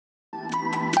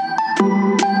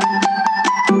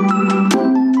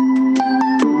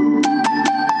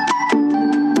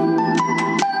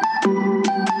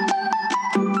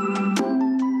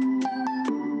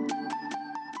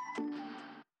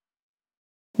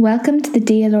Welcome to the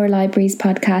DLR Libraries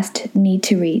podcast Need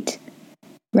to Read.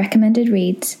 Recommended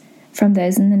reads from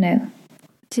those in the know.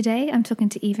 Today I'm talking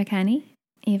to Eva Kenny.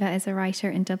 Eva is a writer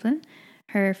in Dublin.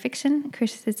 Her fiction,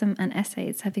 criticism and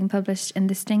essays have been published in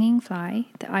The Stinging Fly,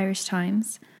 The Irish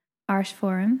Times, Art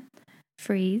Forum,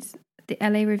 Freeze, the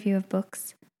LA Review of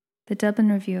Books, the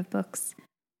Dublin Review of Books,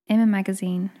 Imma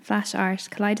Magazine, Flash Art,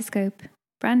 Kaleidoscope,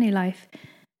 Brand New Life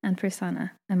and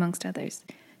Persona, amongst others.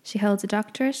 She holds a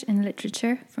doctorate in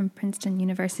literature from Princeton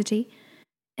University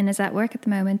and is at work at the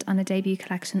moment on a debut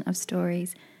collection of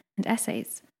stories and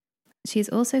essays. She is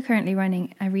also currently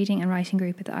running a reading and writing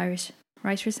group at the Irish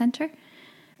Writers' Centre,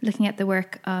 looking at the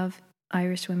work of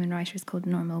Irish women writers called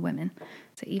Normal Women.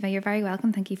 So Eva, you're very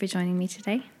welcome. Thank you for joining me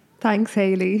today. Thanks,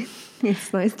 Hayley.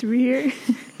 It's nice to be here.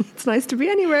 It's nice to be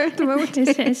anywhere at the moment.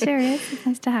 It sure is. It's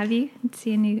nice to have you and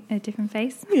see a different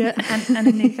face. Yeah. and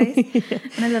a new face. Yeah.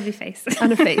 And a lovely face.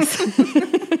 And a face.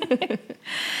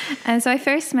 So I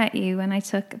first met you when I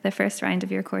took the first round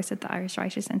of your course at the Irish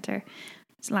Writers' Centre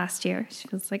last year, which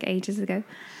feels like ages ago.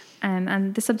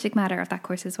 And the subject matter of that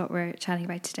course is what we're chatting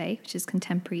about today, which is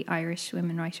contemporary Irish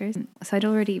women writers. So I'd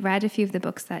already read a few of the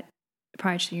books that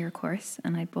prior to your course,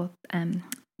 and I bought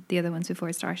the other ones before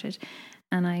it started,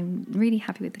 and I'm really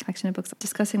happy with the collection of books.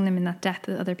 Discussing them in that depth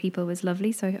with other people was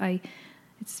lovely, so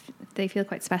they feel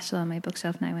quite special on my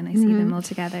bookshelf now when I see them all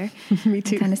together. Me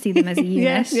too. I kind of see them as a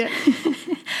unit. Yeah.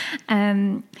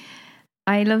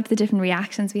 I loved the different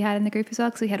reactions we had in the group as well,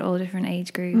 because we had all different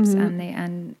age groups,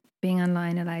 and being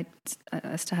online allowed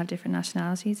us to have different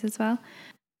nationalities as well.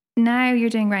 Now you're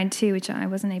doing round 2, which I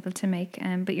wasn't able to make,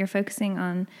 but you're focusing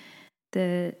on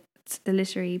the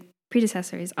literary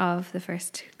predecessors of the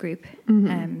first group,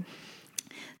 the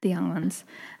young ones.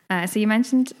 So you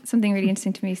mentioned something really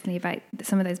interesting to me recently about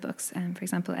some of those books. For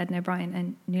example, Edna O'Brien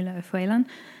and Nuala Fuelan.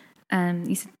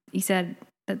 You said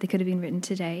that they could have been written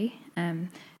today.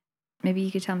 Maybe you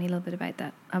could tell me a little bit about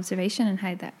that observation and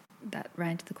how that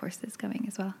round of the course is going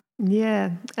as well.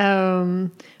 Yeah.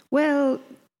 Well,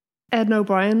 Edna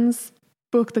O'Brien's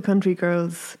book, The Country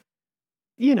Girls,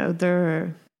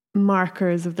 they're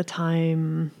markers of the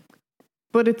time.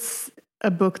 But it's a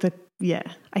book that,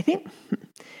 I think...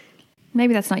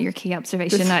 Maybe that's not your key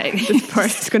observation. This part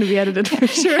is going to be edited for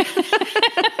sure.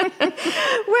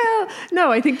 Well,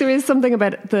 no, I think there is something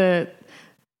about the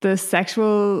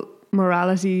sexual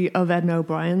morality of Edna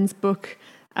O'Brien's book,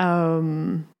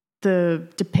 the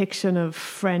depiction of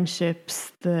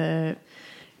friendships, the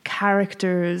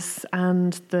characters,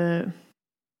 and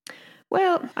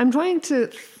Well, I'm trying to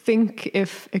think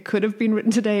if it could have been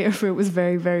written today or if it was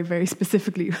very, very, very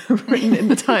specifically written in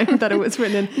the time that it was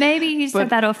written in. Maybe you said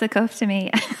that off the cuff to me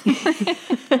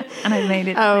and I made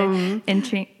it an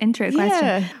intro question.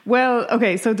 Yeah. Well,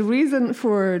 okay, so the reason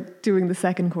for doing the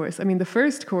second course, the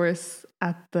first course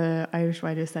at the Irish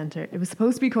Writers' Centre, it was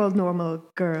supposed to be called Normal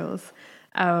Girls.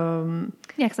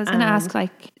 Because I was going to ask,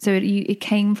 so it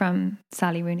came from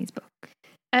Sally Rooney's book.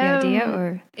 The idea,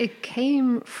 or it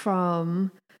came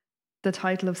from the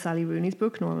title of Sally Rooney's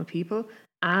book, Normal People,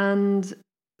 and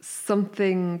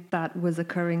something that was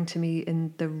occurring to me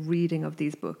in the reading of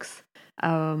these books.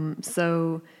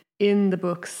 So in the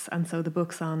books, and so the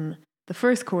books on the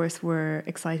first course were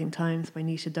Exciting Times by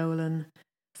Naoise Dolan,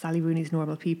 Sally Rooney's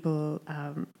Normal People,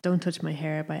 Don't Touch My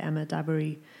Hair by Emma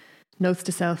Dabiri, Notes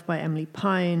to Self by Emilie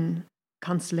Pine,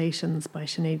 Constellations by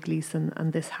Sinéad Gleeson,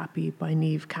 and This Happy by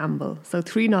Niamh Campbell. So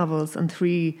 3 novels and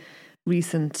 3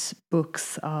 recent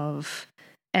books of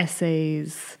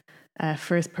essays,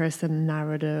 first-person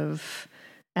narrative.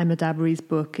 Emma Dabiri's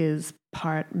book is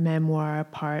part memoir,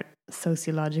 part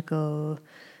sociological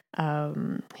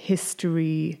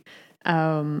history.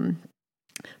 But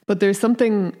there's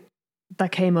something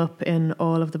that came up in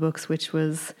all of the books, which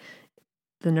was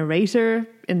the narrator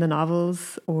in the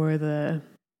novels or the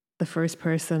first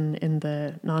person in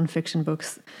the non-fiction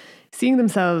books seeing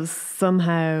themselves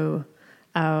somehow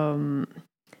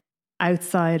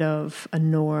outside of a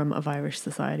norm of Irish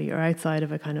society, or outside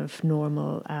of a kind of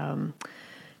normal,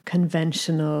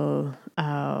 conventional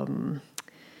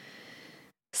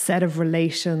set of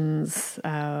relations,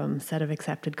 set of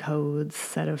accepted codes,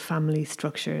 set of family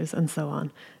structures, and so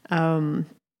on. And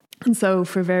so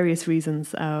for various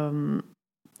reasons, to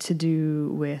do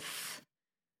with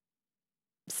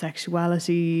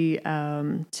sexuality,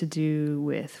 to do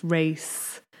with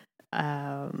race,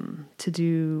 to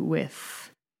do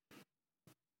with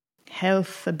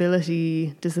health,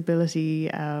 ability, disability,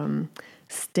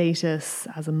 status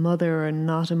as a mother or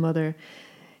not a mother.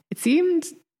 It seemed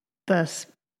that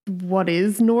what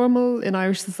is normal in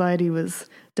Irish society was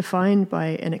defined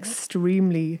by an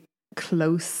extremely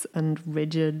close and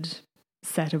rigid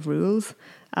set of rules.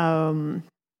 And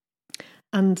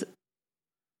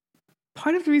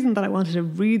part of the reason that I wanted to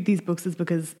read these books is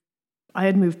because I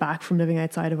had moved back from living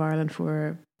outside of Ireland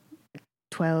for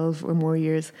 12 or more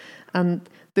years, and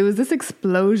there was this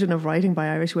explosion of writing by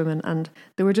Irish women, and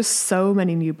there were just so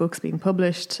many new books being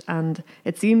published, and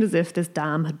it seemed as if this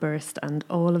dam had burst, and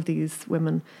all of these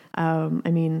women,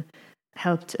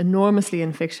 helped enormously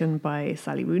in fiction by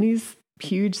Sally Rooney's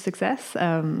huge success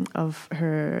of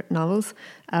her novels,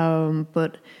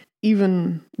 but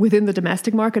even within the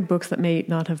domestic market, books that may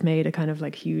not have made a kind of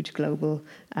like huge global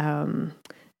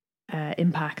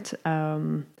impact.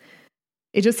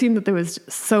 It just seemed that there was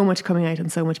so much coming out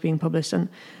and so much being published. And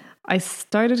I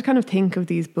started to kind of think of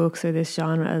these books or this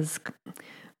genre as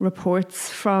reports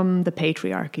from the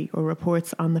patriarchy, or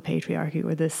reports on the patriarchy,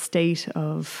 or the state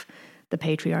of the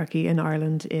patriarchy in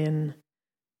Ireland in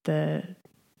the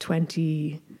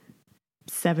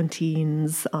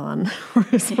 2017s on,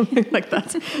 or something like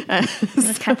that.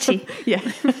 That's catchy. Yeah,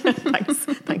 thanks.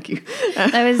 Thank you.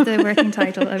 That was the working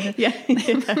title of it. Yeah.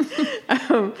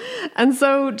 And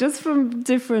so just from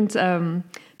different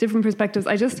perspectives,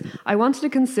 I wanted to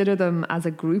consider them as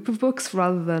a group of books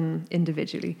rather than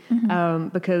individually,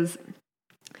 because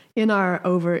in our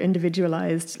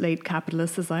over-individualized late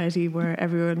capitalist society, where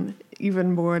everyone,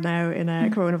 even more now in a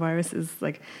coronavirus, is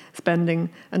like spending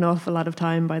an awful lot of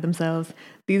time by themselves,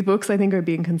 these books I think are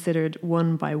being considered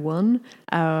one by one,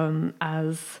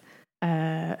 as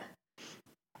they're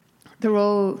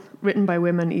all written by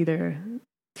women either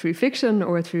through fiction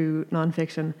or through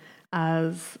non-fiction,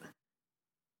 as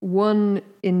one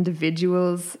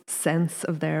individual's sense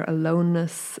of their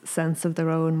aloneness, sense of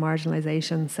their own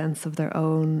marginalization, sense of their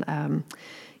own,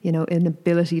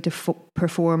 inability to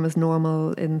perform as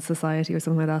normal in society or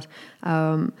something like that.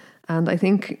 And I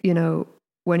think,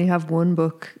 when you have one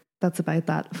book that's about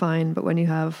that, fine. But when you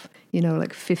have,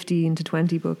 like 15 to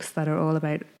 20 books that are all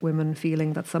about women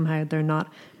feeling that somehow they're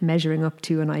not measuring up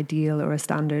to an ideal or a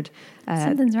standard,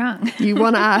 something's wrong. You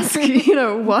want to ask,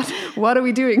 what are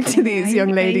we doing to these young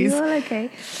ladies? Are you all okay?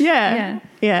 Yeah.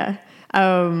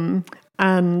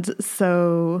 And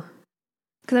so,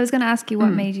 because I was going to ask you what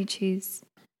made you choose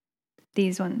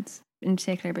these ones in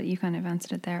particular, but you kind of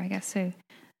answered it there, I guess. So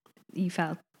you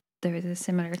felt there was a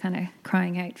similar kind of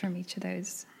crying out from each of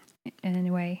those in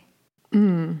a way.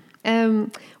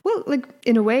 Well, like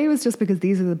in a way it was just because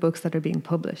these are the books that are being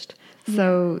published.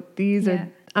 So these are,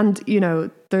 and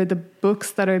they're the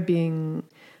books that are being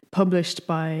published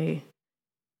by,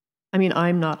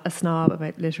 I'm not a snob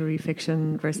about literary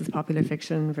fiction versus popular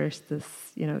fiction versus,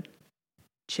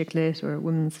 chick lit or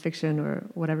women's fiction or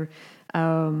whatever.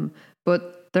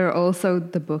 But they're also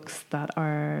the books that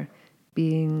are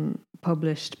being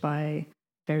published by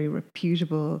very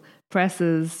reputable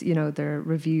presses. They're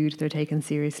reviewed, they're taken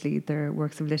seriously, they're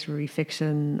works of literary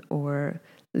fiction or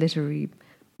literary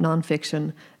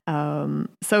non-fiction.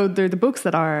 So they're the books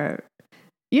that are,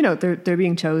 they're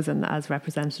being chosen as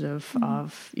representative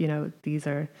of, these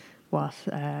are what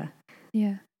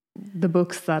the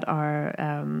books that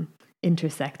are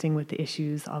intersecting with the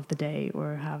issues of the day,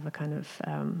 or have a kind of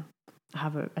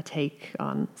have a take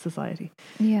on society.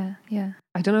 I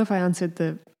don't know if I answered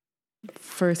the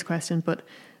first question, but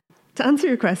to answer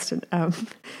your question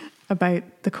about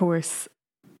the course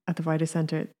at the Writers'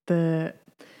 Centre, the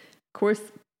course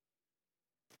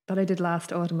that I did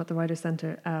last autumn at the Writers'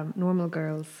 Centre, Normal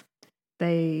Girls,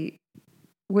 they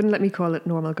wouldn't let me call it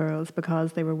Normal Girls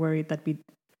because they were worried that the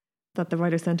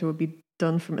Writers' Centre would be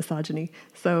done for misogyny,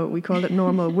 so we called it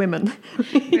Normal Women.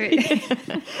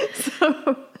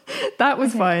 So that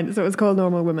was fine. So it was called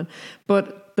Normal Women.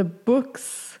 But the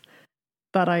books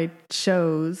that I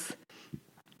chose,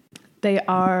 they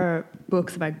are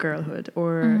books about girlhood,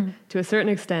 or to a certain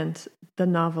extent, the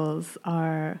novels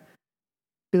are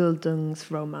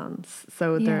Bildungsromans.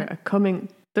 So they're a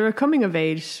coming of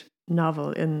age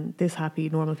novel in this happy,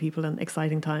 normal people and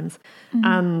exciting times.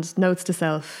 And Notes to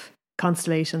Self,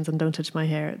 Constellations, and Don't Touch My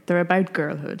Hair, they're about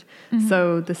girlhood.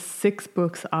 So the 6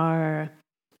 books are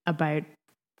about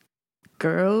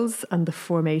girls and the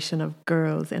formation of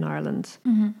girls in Ireland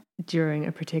during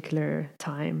a particular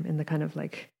time in the kind of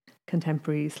like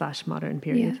contemporary / modern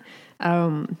period.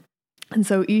 And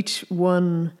so each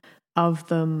one of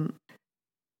them,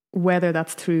 whether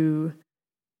that's through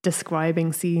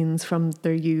describing scenes from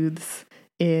their youths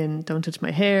in Don't Touch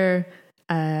My Hair,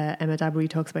 Emma Dabiri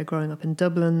talks about growing up in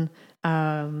Dublin,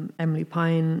 Emilie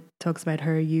Pine talks about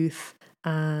her youth,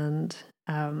 and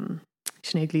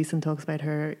Sinéad Gleeson talks about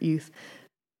her youth.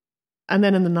 And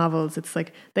then in the novels, it's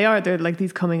like they're like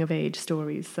these coming of age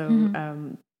stories.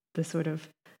 So the sort of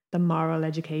the moral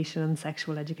education and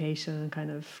sexual education and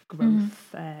kind of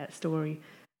growth story.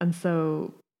 And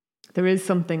so there is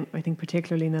something, I think,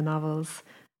 particularly in the novels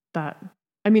that,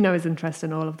 I mean, I was interested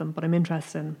in all of them, but I'm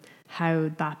interested in how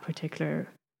that particular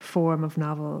form of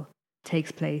novel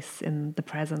takes place in the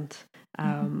present.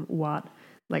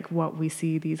 What we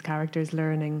see these characters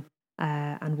learning,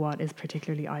 and what is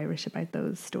particularly Irish about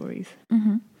those stories.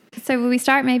 So will we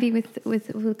start maybe with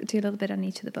we'll do a little bit on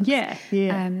each of the books. Yeah.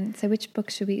 So which book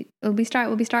should we? Will we start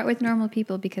with Normal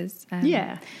People because I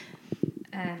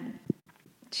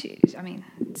mean,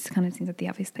 it kind of seems like the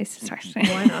obvious place to start.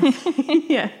 Why not?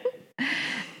 Yeah.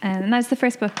 And that's the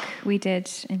first book we did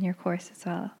in your course as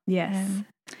well. Yes.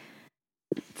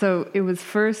 So it was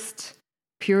first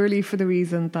purely for the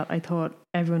reason that I thought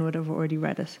everyone would have already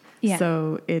read it. Yeah.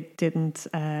 So it didn't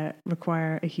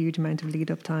require a huge amount of lead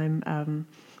up time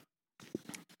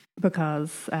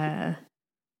because, the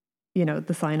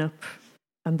sign up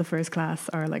and the first class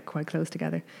are like quite close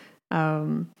together.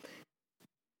 I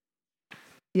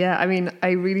mean, I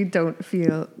really don't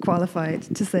feel qualified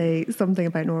to say something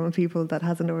about Normal People that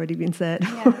hasn't already been said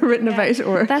or written about.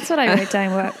 Or that's what I wrote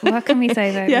down. What can we say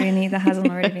about Rooney that hasn't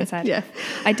already been said? Yeah.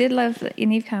 I did love that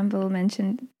Niamh Campbell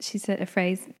mentioned, she said a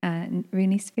phrase,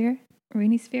 Rooney sphere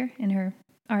in her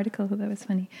article. That was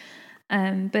funny.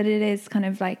 But it is kind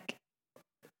of like,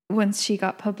 once she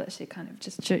got published, it kind of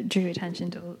just drew attention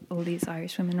to all these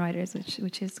Irish women writers,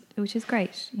 which is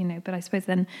great, But I suppose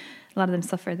then a lot of them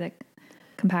suffer the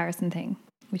comparison thing,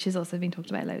 which has also been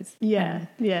talked about loads. Yeah.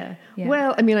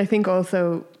 Well, I mean, I think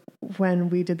also when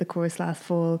we did the course last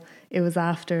fall, it was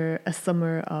after a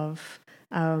summer of,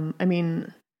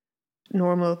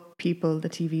 Normal People, the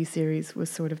TV series, was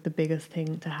sort of the biggest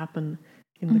thing to happen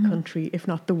in the country, if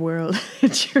not the world,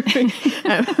 during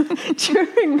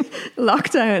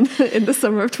lockdown in the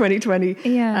summer of 2020.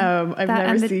 Yeah, I've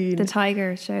never seen the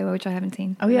Tiger show, which I haven't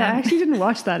seen. Oh yeah, I actually didn't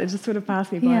watch that. It just sort of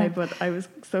passed me by. But I was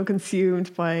so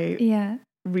consumed by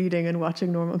reading and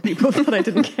watching Normal People that I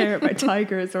didn't care about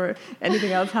tigers or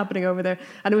anything else happening over there.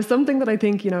 And it was something that I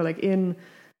think, like in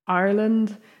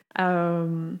Ireland,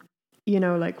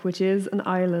 which is an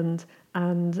island,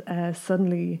 and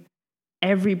suddenly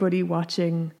everybody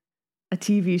watching a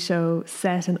TV show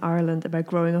set in Ireland about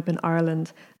growing up in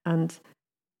Ireland and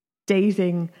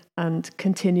dating and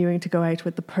continuing to go out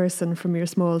with the person from your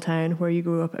small town where you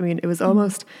grew up. I mean, it was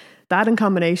almost that in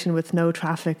combination with no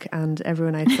traffic and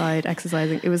everyone outside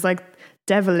exercising. It was like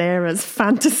De Valera's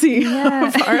fantasy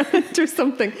of Ireland or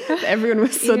something. Everyone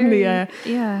was suddenly...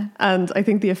 And I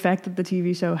think the effect that the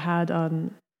TV show had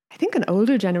on, I think, an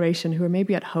older generation who are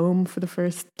maybe at home for the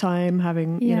first time,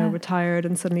 having retired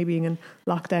and suddenly being in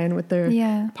lockdown with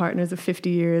their partners of 50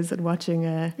 years and watching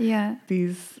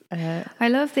these. I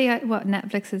love what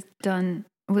Netflix has done.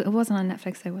 It wasn't on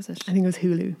Netflix though, was it? I think it was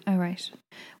Hulu. Oh right.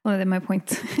 Well, then my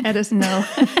point. Edit. No.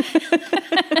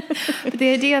 But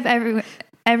the idea of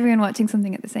everyone watching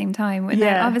something at the same time.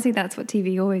 Obviously that's what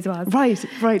TV always was. Right,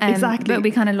 exactly. But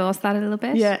we kind of lost that a little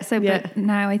bit. But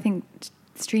now I think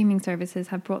streaming services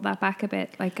have brought that back a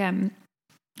bit. Like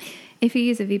if you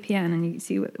use a VPN and you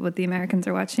see what the Americans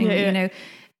are watching, a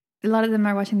lot of them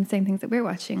are watching the same things that we're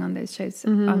watching on those shows,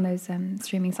 on those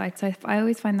streaming sites. So I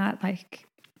always find that like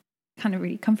kind of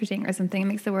really comforting or something. It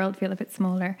makes the world feel a bit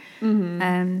smaller.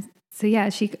 It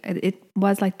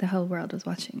was like the whole world was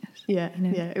watching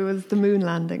it. It was the moon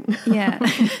landing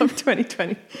of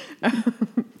 2020.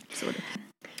 Sort of.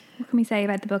 What can we say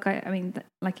about the book? I mean,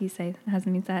 like you say, it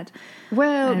hasn't been said.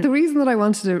 Well, the reason that I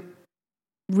wanted to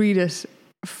read it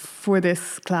for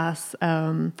this class,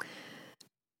 I've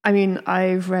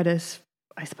read it,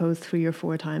 I suppose, 3 or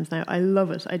 4 times now. I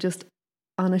love it. I just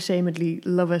unashamedly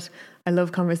love it. I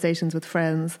love Conversations with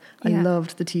Friends. I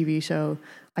loved the TV show.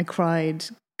 I cried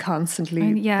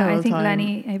constantly. I think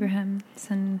Lenny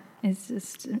Abrahamson is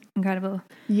just incredible.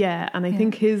 Yeah, and I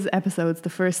think his episodes, the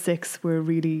first 6, were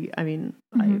really, I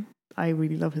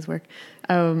really love his work.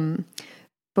 And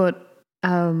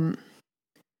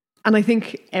I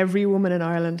think every woman in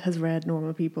Ireland has read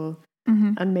Normal People.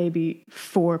 And maybe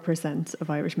 4% of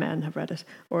Irish men have read it,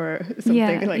 or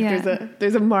something.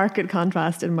 There's a marked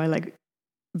contrast in my like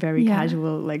very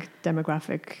casual like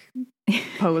demographic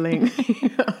polling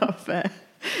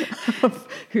of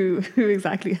who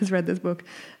exactly has read this book.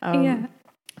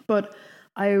 But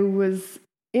I was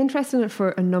interested in it for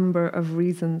a number of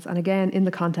reasons, and again in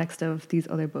the context of these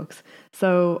other books.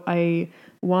 So I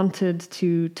wanted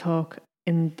to talk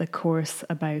in the course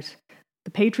about the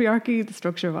patriarchy, the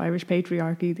structure of Irish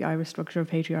patriarchy, the Irish structure of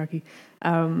patriarchy.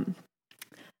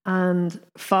 And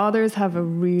fathers have a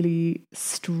really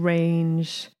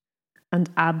strange and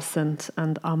absent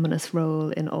and ominous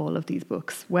role in all of these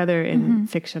books, whether in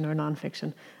fiction or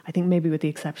non-fiction. I think maybe with the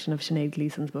exception of Sinéad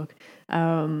Gleeson's book.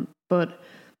 But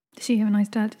does she have a nice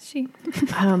dad? Does she?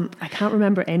 I can't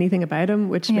remember anything about him,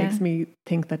 which makes me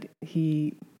think that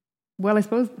he... Well, I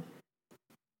suppose...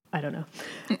 I don't know.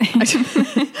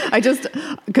 I just,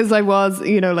 because I was,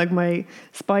 like my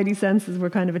spidey senses were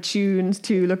kind of attuned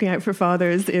to looking out for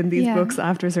fathers in these books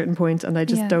after a certain point, and I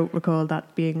just don't recall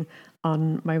that being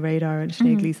on my radar in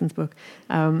Sinéad Gleeson's book.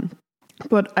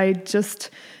 But I just...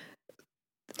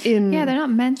 they're not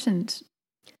mentioned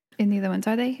in the other ones,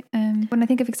 are they? When I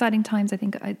think of Exciting Times, I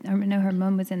think I know her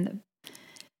mum was in the...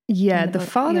 Yeah, the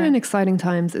father in Exciting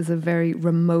Times is a very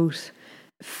remote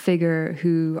figure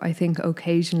who I think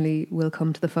occasionally will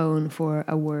come to the phone for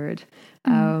a word.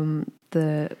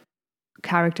 The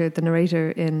character, the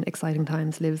narrator in Exciting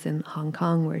Times, lives in Hong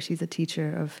Kong, where she's a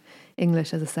teacher of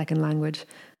English as a second language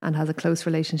and has a close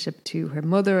relationship to her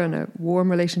mother and a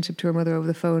warm relationship to her mother over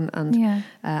the phone,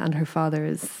 and her father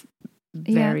is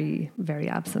very, very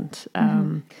absent.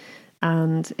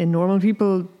 And in Normal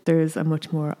People, there's a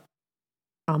much more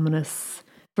ominous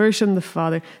version. The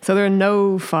father, so there are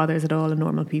no fathers at all in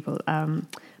Normal People.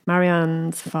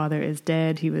 Marianne's father is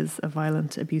dead. He was a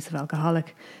violent, abusive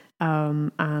alcoholic,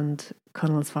 and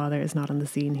Connell's father is not on the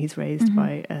scene. He's raised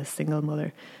by a single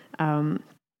mother,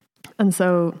 and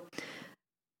so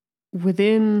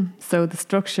the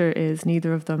structure is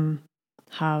neither of them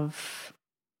have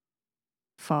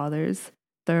fathers.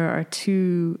 There are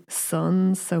two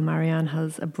sons. So Marianne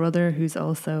has a brother who's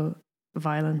also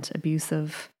violent,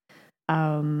 abusive.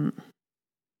 The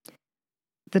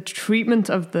treatment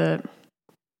of the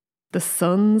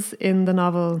sons in the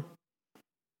novel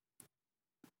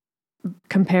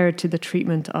compared to the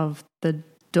treatment of the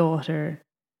daughter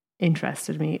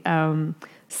interested me.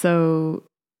 So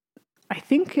I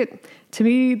think to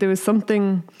me there was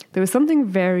something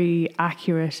very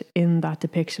accurate in that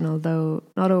depiction, although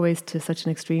not always to such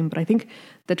an extreme. But I think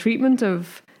the treatment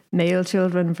of male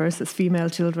children versus female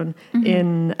children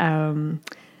in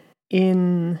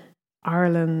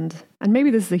Ireland, and maybe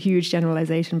this is a huge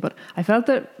generalization, but I felt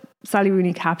that Sally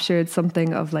Rooney captured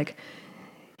something of like,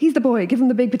 he's the boy, give him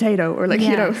the big potato, or like,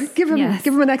 give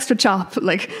him an extra chop.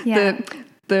 Like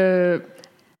the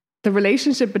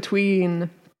relationship between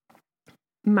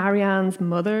Marianne's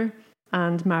mother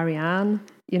and Marianne,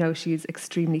 she's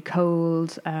extremely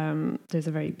cold. There's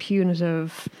a very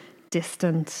punitive,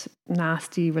 distant,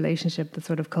 nasty relationship that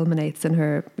sort of culminates in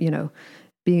her,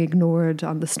 being ignored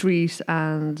on the street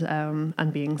and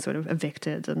being sort of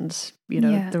evicted, and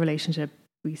the relationship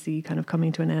we see kind of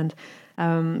coming to an end,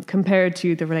 compared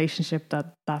to the relationship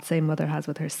that same mother has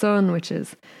with her son, which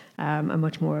is a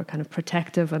much more kind of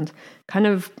protective and kind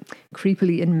of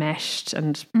creepily enmeshed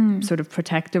and sort of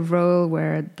protective role,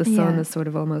 where the son has sort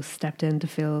of almost stepped in to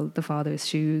fill the father's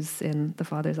shoes in the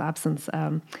father's absence.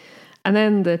 And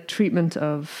then the treatment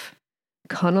of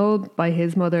Connell by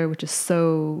his mother, which is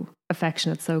so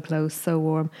affectionate, so close, so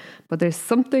warm. But there was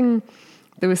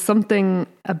something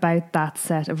about that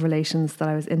set of relations that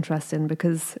I was interested in,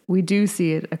 because we do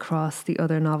see it across the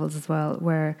other novels as well,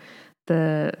 where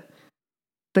the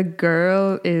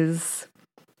girl is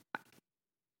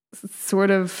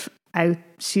sort of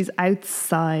she's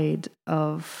outside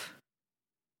of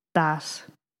that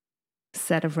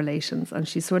set of relations, and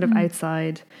she's sort of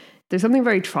outside. There's something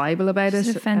very tribal about it.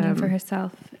 She's defending for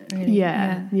herself, really.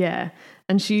 Yeah.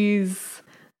 And she's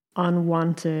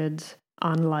unwanted,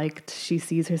 unliked. She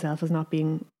sees herself as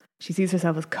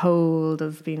cold,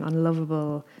 as being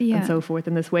unlovable, and so forth,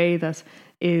 in this way that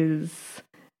is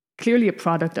clearly a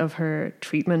product of her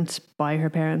treatment by her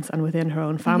parents and within her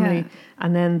own family.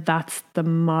 And then that's the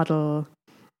model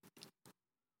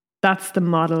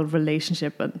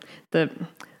relationship. But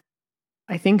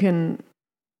I think in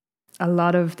a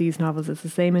lot of these novels, it's the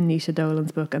same in Naoise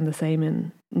Dolan's book and the same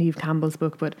in Niamh Campbell's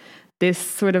book, but this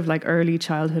sort of like early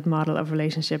childhood model of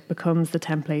relationship becomes the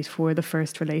template for the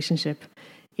first relationship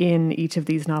in each of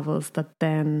these novels that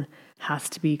then has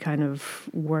to be kind of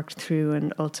worked through,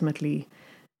 and ultimately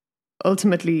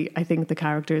I think the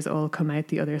characters all come out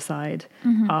the other side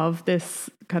of this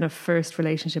kind of first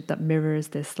relationship that mirrors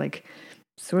this like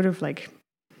sort of like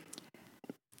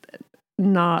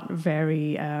not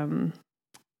very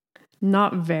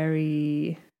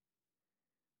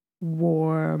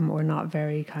warm or not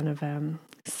very kind of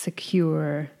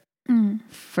secure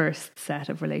first set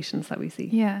of relations that we see.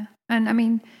 Yeah. And I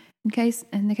mean,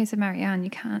 in the case of Marianne,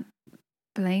 you can't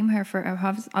blame her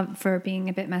for being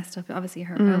a bit messed up, obviously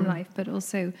her own life, but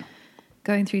also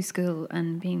going through school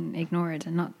and being ignored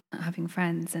and not having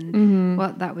friends, and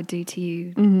what that would do to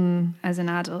you as an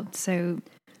adult. So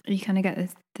you kind of get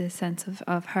the sense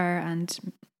of her,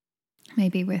 and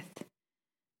maybe with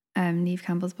Niamh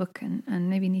Campbell's book and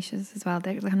maybe Naoise's as well,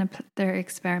 they're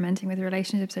experimenting with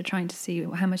relationships. They're trying to see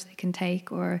how much they can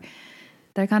take, or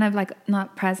they're kind of like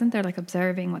not present, they're like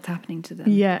observing what's happening to them.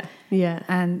 Yeah.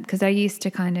 And because they're used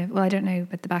to kind of, well, I don't know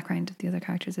about the background of the other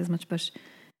characters as much, but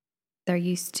they're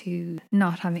used to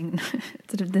not having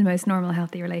sort of the most normal,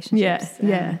 healthy relationships.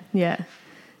 Yeah.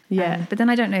 But then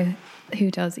I don't know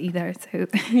who does either. So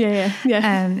yeah.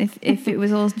 If it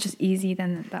was all just easy,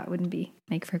 then that wouldn't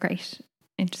make for great,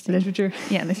 interesting literature.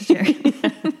 Yeah, literature.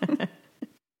 I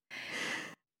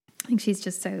think she's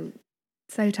just so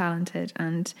talented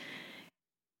and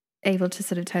able to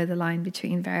sort of toe the line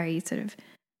between very sort of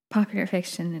popular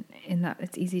fiction in that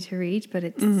it's easy to read, but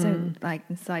it's so like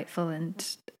insightful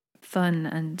and fun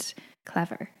and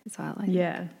clever as well.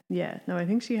 Yeah. No, I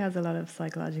think she has a lot of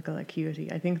psychological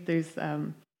acuity. I think there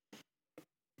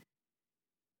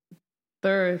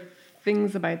are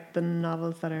things about the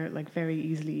novels that are like very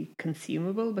easily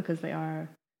consumable because they are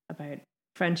about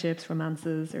friendships,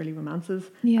 romances, early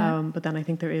romances. Yeah. But then I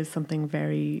think there is something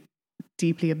very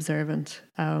deeply observant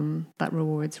that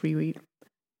rewards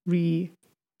rereading.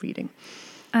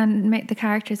 And make the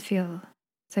characters feel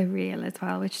so real as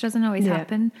well, which doesn't always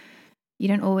happen. You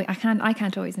don't always. I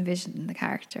can't always envision the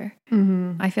character.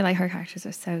 I feel like her characters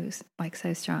are so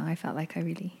strong. I felt like I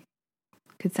really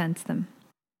could sense them.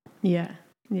 Yeah.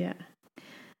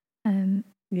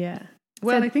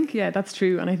 Well, I think that's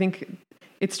true, and I think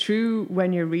it's true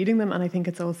when you're reading them, and I think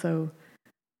it's also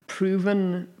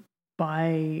proven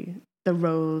by the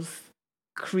roles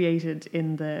created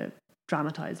in the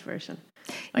dramatized version.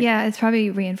 Like, it's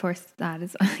probably reinforced that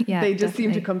as yeah. They just definitely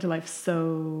seem to come to life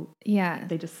so. Yeah.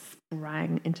 They just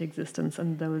sprang into existence,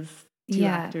 and those two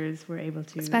actors were able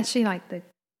to. Especially like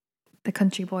the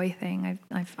country boy thing.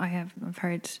 I've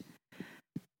heard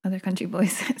other country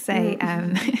boys say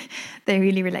they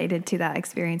really related to that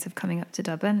experience of coming up to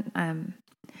Dublin.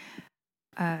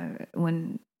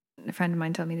 When a friend of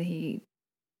mine told me that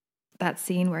that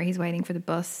scene where he's waiting for the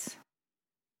bus,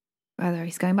 whether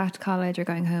he's going back to college or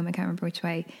going home, I can't remember which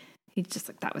way, he just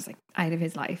like, that was like out of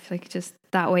his life, like just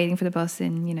that waiting for the bus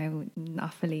in,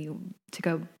 Offaly to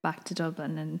go back to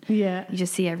Dublin, and you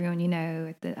just see everyone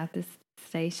at this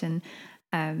station.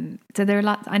 So there are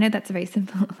lots. I know that's a very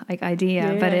simple like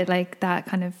idea, but it like that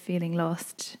kind of feeling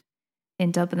lost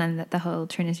in Dublin, and the whole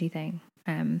Trinity thing.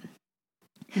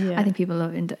 I think people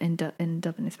love in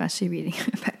Dublin, especially reading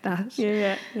about that.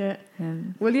 Yeah.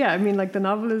 Well, I mean, like the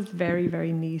novel is very,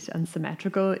 very neat and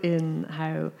symmetrical in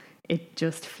how it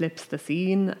just flips the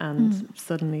scene, and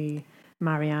suddenly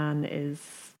Marianne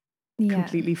is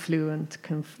completely fluent,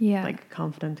 like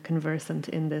confident, conversant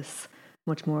in this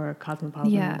much more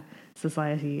cosmopolitan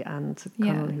society, and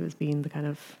Connell, who has been the kind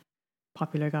of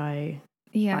popular guy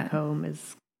back home,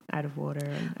 is out of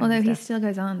water. Although he still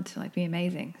goes on to like be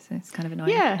amazing, so it's kind of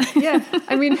annoying. Yeah.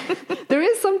 I mean, there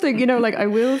is something, like I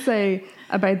will say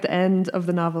about the end of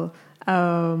the novel.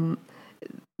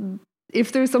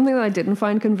 If there's something that I didn't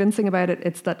find convincing about it,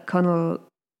 it's that Connell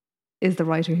is the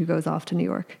writer who goes off to New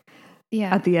York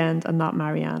at the end, and not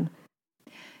Marianne.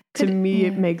 To me,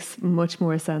 it makes much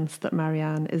more sense that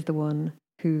Marianne is the one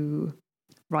who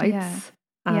writes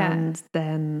and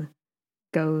then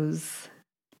goes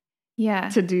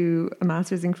to do a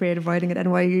master's in creative writing at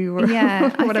NYU or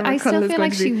whatever. I still feel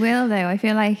like she will, though. I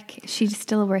feel like she's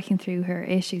still working through her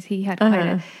issues. He had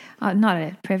quite not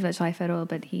a privileged life at all,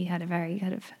 but he had a very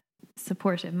kind of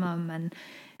supportive mum, and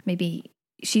maybe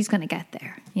she's going to get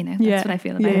there, that's what I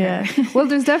feel about her. Well,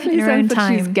 there's definitely a sense that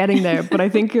she's getting there, but I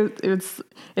think it's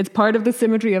part of the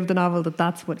symmetry of the novel that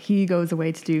that's what he goes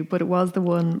away to do. But it was the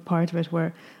one part of it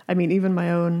where, I mean, even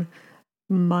my own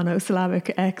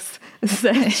monosyllabic ex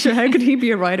said, sure, how could he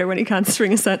be a writer when he can't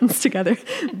string a sentence together?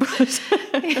 But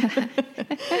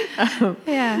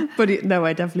but no,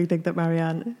 I definitely think that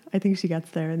Marianne, I think she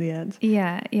gets there in the end.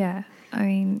 I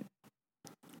mean,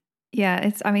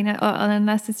 it's, I mean,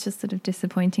 unless it's just sort of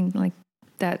disappointing, like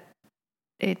that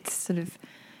it's sort of,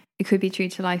 it could be true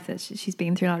to life that she's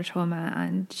been through a lot of trauma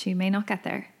and she may not get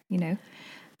there,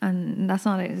 and that's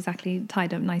not exactly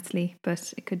tied up nicely,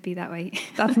 but it could be that way.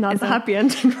 That's not the happy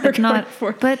ending we're going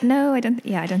for. But no, I don't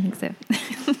think so.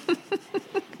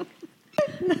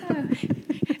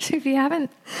 So if you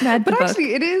haven't read the book,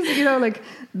 actually it is, like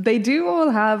they do all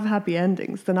have happy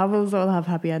endings. The novels all have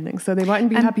happy endings, so they mightn't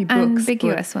be happy books,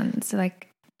 ambiguous ones. Like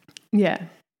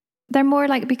they're more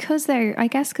like, because a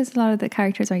lot of the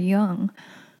characters are young,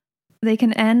 they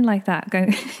can end like that.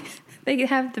 Going, they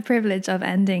have the privilege of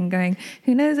ending going,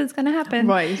 who knows what's going to happen?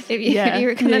 Right. If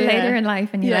you're kind of later in life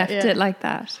and you left it like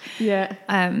that.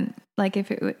 like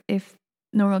if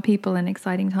normal people in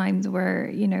exciting times were,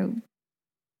 you know,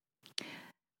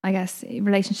 I guess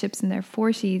relationships in their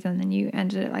 40s and then you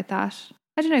ended it like that.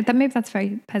 I don't know, that maybe that's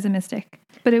very pessimistic,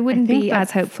 but it wouldn't be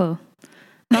as hopeful.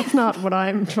 That's not what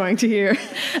I'm trying to hear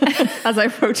as I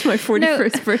approach my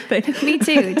 41st birthday. Me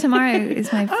too. Tomorrow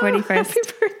is my 41st. Happy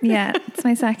birthday. Yeah, it's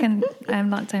my second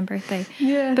lockdown birthday.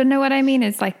 Yeah. But no, what I mean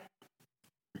is like,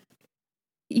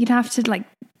 you'd have to like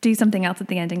do something else at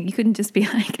the ending. You couldn't just be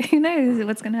like, who knows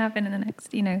what's going to happen in the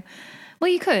next, you know. Well,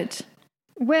 you could.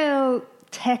 Well,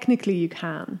 technically you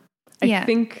can. I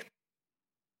think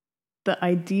the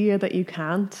idea that you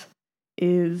can't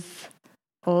is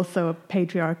also a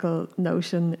patriarchal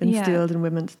notion instilled in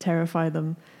women to terrify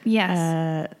them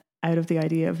out of the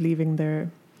idea of leaving their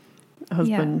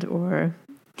husband or...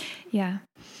 Yeah.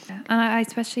 And I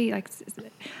especially, like,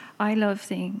 I love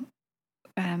seeing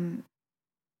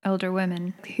older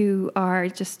women who are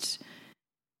just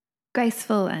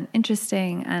graceful and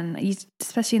interesting, and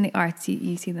especially in the arts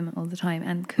you see them all the time,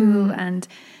 and cool, and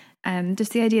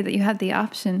just the idea that you have the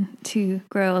option to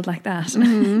grow old like that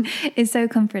is so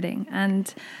comforting.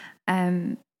 And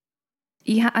and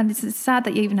it's sad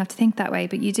that you even have to think that way,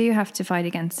 but you do have to fight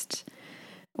against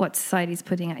what society's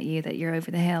putting at you, that you're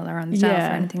over the hill or on the shelf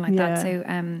or anything like that. So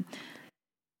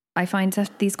I find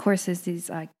that these courses,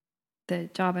 the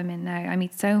job I'm in now, I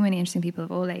meet so many interesting people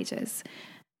of all ages.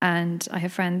 And I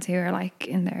have friends who are like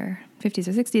in their 50s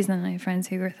or 60s, and I have friends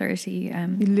who are 30.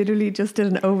 You literally just did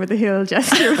an over the hill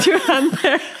gesture with your hand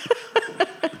there.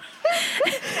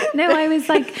 No, I was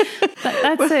like,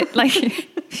 that's it.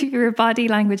 Like, you're a body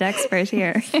language expert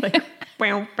here. It's like,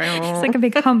 it's like a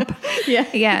big hump. Yeah.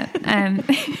 Yeah. No,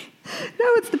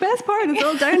 it's the best part. It's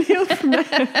all downhill from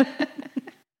there.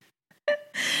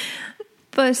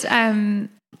 But,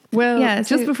 well,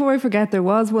 just before I forget, there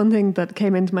was one thing that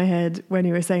came into my head when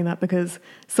you were saying that, because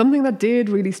something that did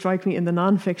really strike me in the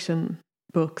non-fiction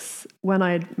books when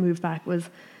I had moved back was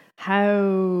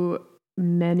how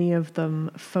many of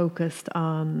them focused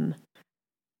on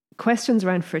questions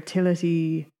around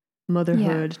fertility,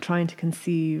 motherhood, trying to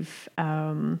conceive.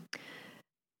 I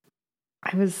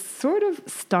was sort of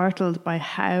startled by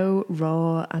how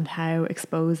raw and how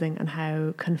exposing and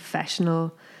how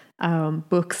confessional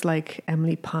books like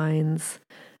Emilie Pine's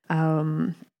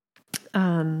and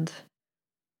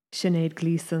Sinéad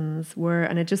Gleeson's were.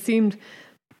 And it just seemed,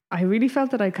 I really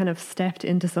felt that I kind of stepped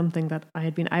into something that I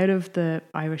had been out of the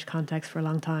Irish context for a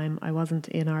long time. I wasn't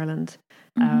in Ireland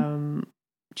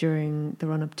during the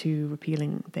run-up to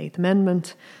repealing the Eighth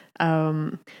Amendment.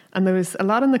 And there was a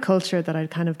lot in the culture that I'd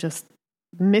kind of just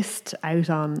missed out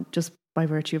on just by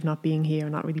virtue of not being here,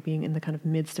 not really being in the kind of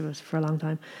midst of it for a long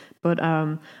time. But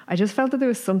I just felt that there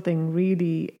was something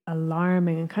really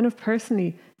alarming and kind of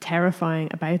personally terrifying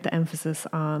about the emphasis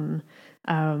on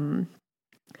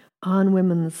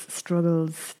women's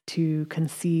struggles to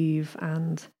conceive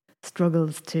and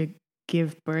struggles to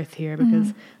give birth here,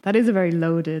 because that is a very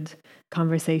loaded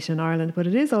conversation in Ireland, but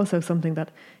it is also something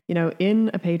that, you know, in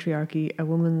a patriarchy, a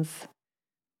woman's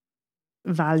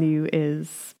value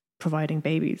is providing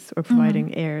babies or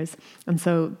providing heirs. And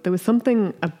so there was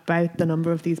something about the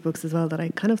number of these books as well that I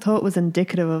kind of thought was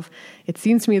indicative of, it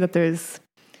seems to me that there's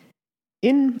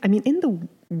in the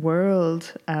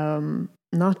world,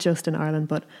 not just in Ireland,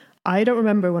 but I don't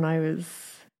remember when I was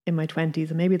in my 20s,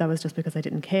 and maybe that was just because I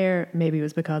didn't care, maybe it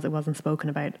was because it wasn't spoken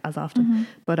about as often,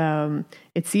 but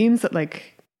it seems that,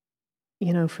 like,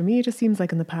 you know, for me it just seems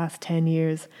like in the past 10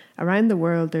 years around the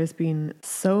world there's been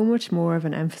so much more of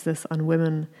an emphasis on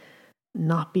women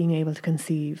not being able to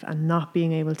conceive and not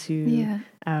being able to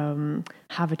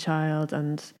have a child,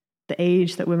 and the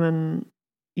age that women,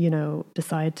 you know,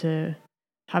 decide to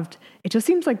have it just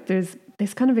seems like there's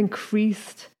this kind of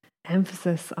increased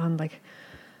emphasis on, like,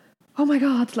 oh my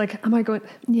God, like, am I going...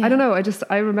 I don't know,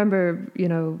 I remember, you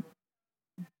know,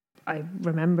 I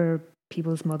remember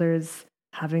people's mothers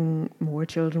having more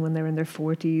children when they were in their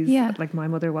 40s. Yeah. Like, my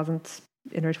mother wasn't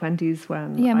in her 20s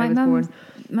when I was born.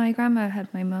 My grandma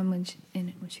had my mum when she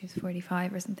was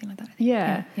 45 or something like that, I think.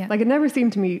 Yeah. Like, it never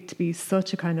seemed to me to be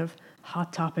such a kind of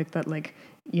hot topic that, like,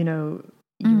 you know,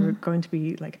 you were going to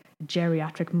be like a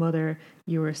geriatric mother,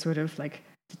 you were sort of like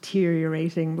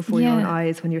deteriorating before your own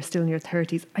eyes when you're still in your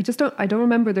 30s. I don't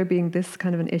remember there being this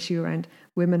kind of an issue around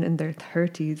women in their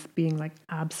 30s being like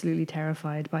absolutely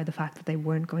terrified by the fact that they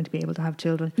weren't going to be able to have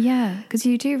children. Yeah, because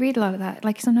you do read a lot of that.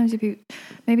 Like, sometimes you'll be,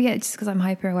 maybe it's just because I'm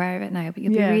hyper aware of it now, but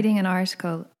you'll be reading an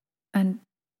article, and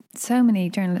so many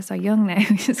journalists are young now,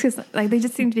 just because, like, they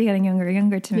just seem to be getting younger and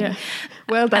younger to me. Yeah.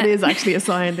 Well, that is actually a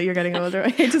sign that you're getting older. I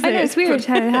hate to say I know, it's weird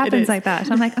how it happens is. like that.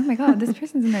 I'm like, oh my God, this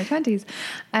person's in their 20s.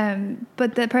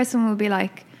 But the person will be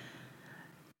like,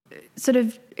 sort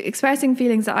of expressing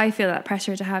feelings that I feel, that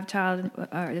pressure to have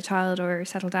a child or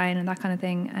settle down and that kind of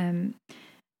thing.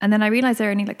 And then I realised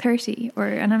they're only like 30,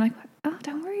 and I'm like, oh,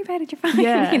 don't worry about it, you're fine.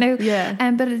 Yeah, you know.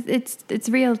 yeah. But it's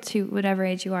real to whatever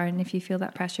age you are, and if you feel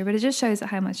that pressure. But it just shows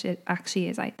how much it actually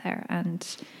is out there, and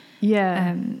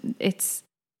it's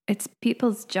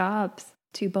people's jobs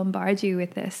to bombard you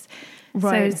with this.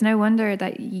 Right. So it's no wonder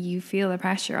that you feel the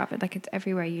pressure of it, like it's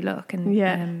everywhere you look. And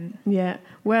yeah.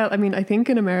 Well, I mean, I think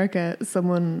in America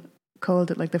someone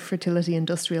called it like the fertility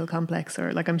industrial complex,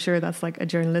 or like, I'm sure that's like a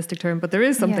journalistic term, but there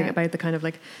is something about the kind of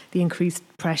like the increased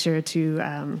pressure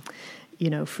to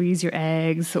freeze your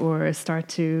eggs, or start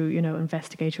to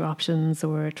investigate your options,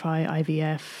 or try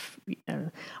IVF.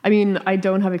 I mean, I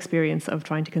don't have experience of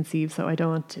trying to conceive, so I don't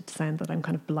want it to sound that I'm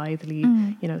kind of blithely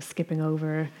skipping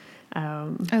over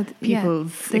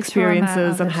people's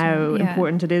experiences and how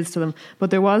important it is to them. But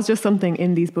there was just something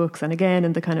in these books, and again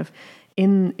in the kind of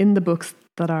in the books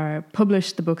that are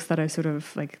published, the books that are sort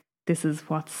of like, this is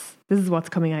what's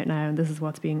coming out now, and this is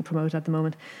what's being promoted at the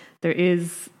moment.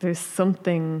 There's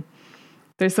something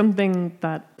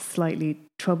that slightly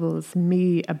troubles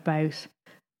me about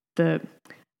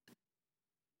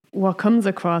what comes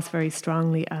across very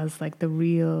strongly as like the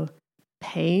real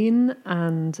pain,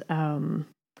 and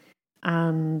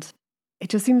it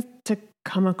just seems to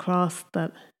come across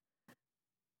that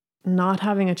not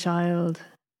having a child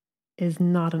is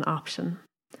not an option,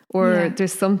 or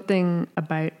there's something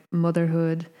about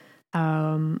motherhood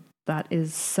that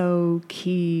is so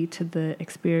key to the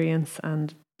experience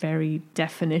and very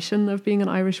definition of being an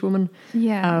Irish woman,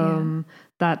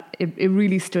 that it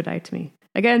really stood out to me.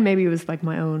 Again, maybe it was like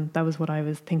that was what I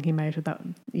was thinking about, or that,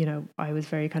 I was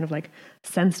very kind of like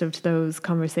sensitive to those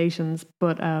conversations.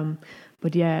 But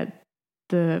yeah,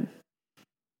 the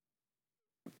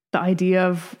idea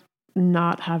of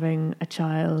not having a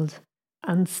child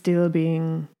and still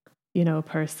being, a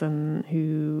person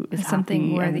who is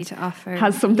something worthy to offer,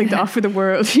 has something to offer the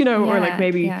world, or like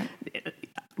maybe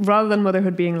rather than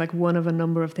motherhood being like one of a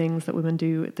number of things that women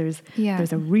do, there's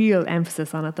a real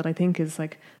emphasis on it that I think is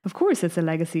like, of course it's a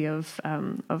legacy of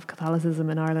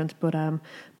Catholicism in Ireland, but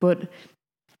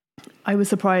I was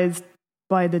surprised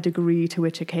by the degree to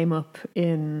which it came up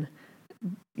in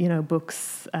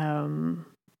books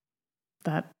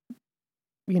that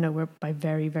were by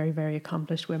very, very, very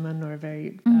accomplished women, or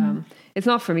very it's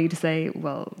not for me to say,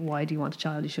 well, why do you want a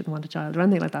child, you shouldn't want a child, or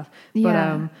anything like that.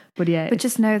 But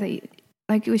just know that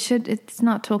it's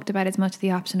not talked about as much,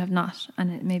 the option of not,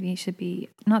 and it maybe should be,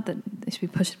 not that it should be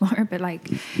pushed more, but like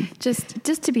just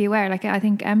to be aware. Like I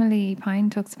think Emilie Pine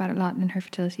talks about it a lot in her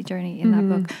fertility journey in that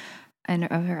book and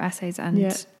of her essays,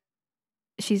 and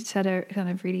she said a kind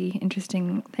of really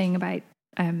interesting thing about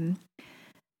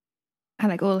how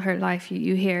like all her life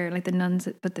you hear like the nuns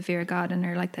put the fear of God in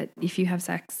her, like that if you have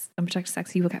sex, unprotected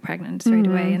sex, you will get pregnant straight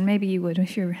away, and maybe you would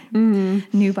if you're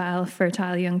nubile,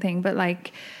 fertile young thing, but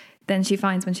like then she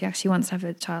finds when she actually wants to have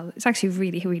a child, it's actually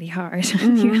really, really hard.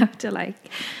 You have to like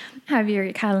have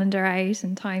your calendar out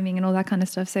and timing and all that kind of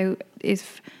stuff. So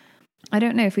I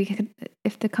don't know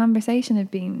if the conversation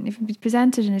if it was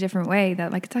presented in a different way,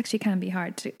 that like it actually can be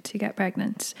hard to get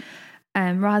pregnant,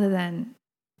 rather than,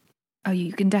 oh,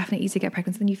 you can definitely easily get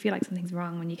pregnant, then you feel like something's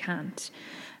wrong when you can't.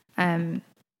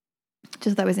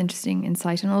 Just that was interesting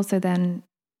insight. And also then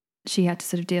she had to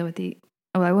sort of deal with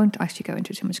I won't actually go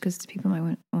into it too much because people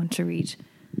might want to read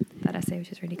that essay,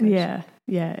 which is really good. Yeah,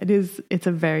 it is. It's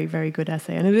a very, very good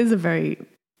essay, and it is a very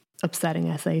upsetting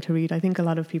essay to read. I think a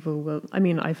lot of people will. I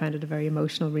mean, I found it a very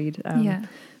emotional read.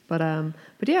 But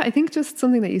yeah, I think just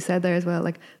something that you said there as well,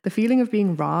 like the feeling of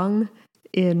being wrong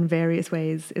in various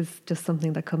ways is just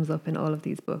something that comes up in all of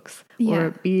these books, or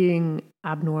being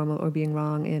abnormal or being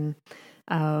wrong in,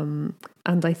 and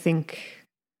I think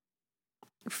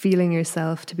feeling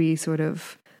yourself to be sort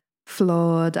of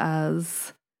flawed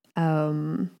as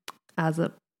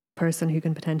a person who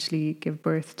can potentially give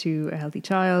birth to a healthy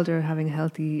child or having a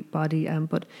healthy body,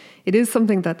 but it is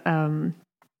something that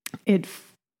it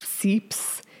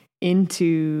seeps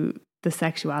into the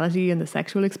sexuality and the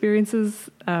sexual experiences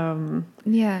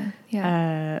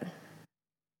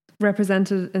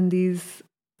represented in these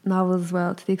novels as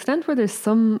well, to the extent where there's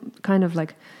some kind of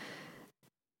like,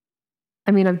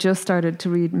 I mean, I've just started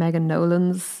to read Megan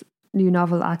Nolan's new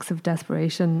novel Acts of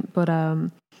Desperation, but I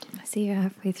see you're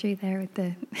halfway through there with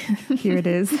the here it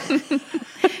is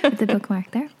with the bookmark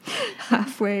there,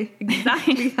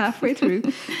 exactly halfway through.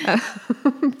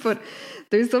 But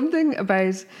there's something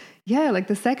about like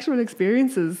the sexual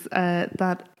experiences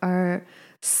that are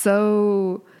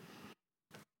so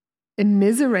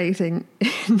immiserating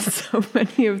in so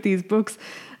many of these books.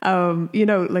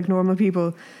 Like normal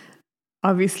people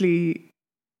obviously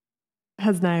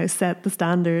has now set the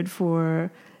standard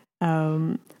for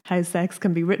how sex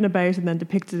can be written about and then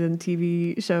depicted in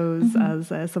TV shows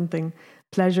as something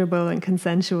pleasurable and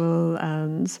consensual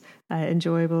and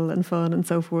enjoyable and fun and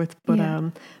so forth.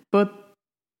 But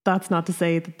that's not to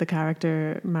say that the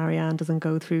character Marianne doesn't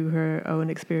go through her own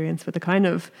experience with a kind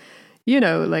of,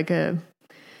 like a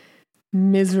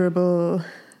miserable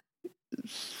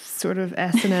sort of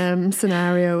S&M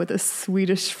scenario with a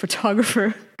Swedish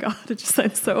photographer. God, it just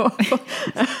sounds so awful.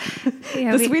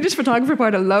 Swedish photographer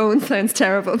part alone sounds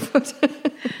terrible, but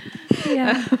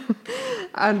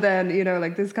and then,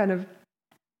 like this kind of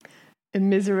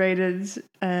immiserated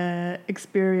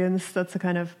experience that's a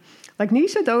kind of like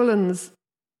Naoise Dolan's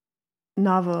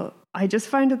novel. I just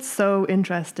find it so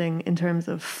interesting in terms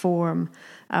of form.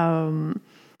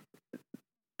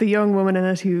 The young woman in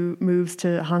it who moves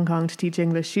to Hong Kong to teach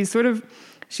English,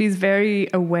 she's very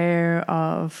aware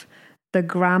of the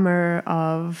grammar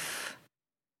of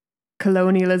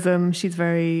colonialism. She's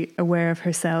very aware of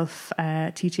herself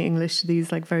teaching English to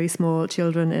these like very small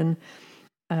children in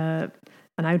an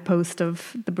outpost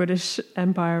of the British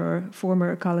Empire or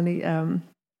former colony.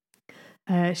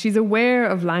 She's aware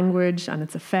of language and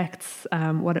its effects,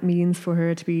 what it means for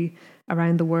her to be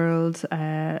around the world,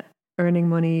 earning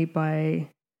money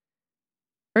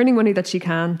that she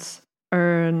can't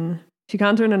earn. She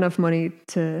can't earn enough money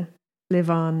to live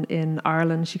on in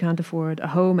Ireland. She can't afford a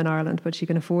home in Ireland, but she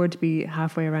can afford to be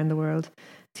halfway around the world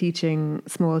teaching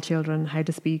small children how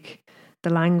to speak the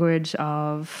language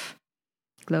of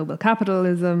global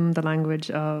capitalism, the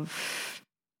language of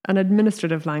an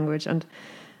administrative language, and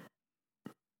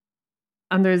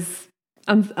at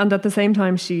the same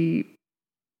time she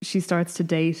starts to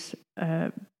date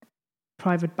a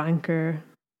private banker.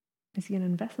 Is he an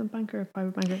investment banker or a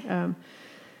private banker? I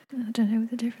don't know what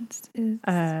the difference is.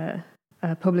 A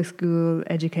public school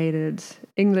educated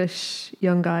English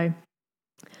young guy.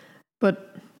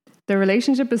 But their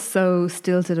relationship is so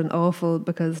stilted and awful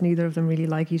because neither of them really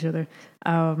like each other.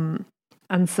 And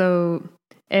so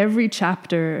every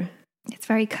chapter... It's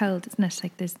very cold, isn't it?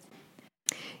 Like there's...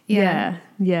 Yeah.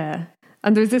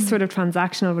 And there's this sort of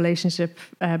transactional relationship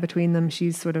between them.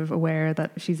 She's sort of aware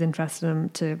that she's interested in him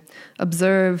to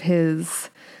observe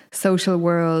his social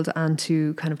world and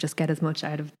to kind of just get as much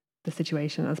out of the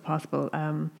situation as possible.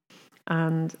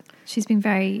 And she's been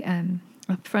very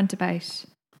upfront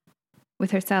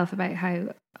with herself about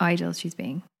how idle she's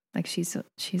being. Like she's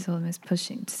almost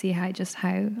pushing to see how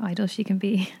idle she can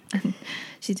be. And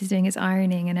she's just doing his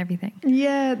ironing and everything.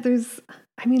 Yeah, the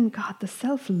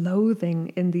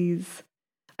self-loathing in these.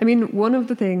 I mean, one of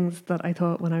the things that I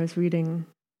thought when I was reading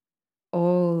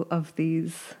all of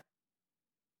these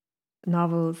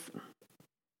novels.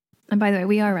 And by the way,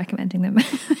 we are recommending them.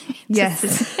 Yes.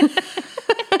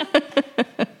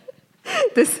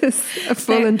 This is a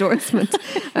full endorsement.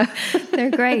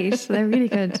 They're great. They're really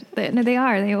good. They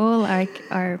are. They all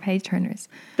are page turners.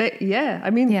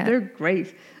 They're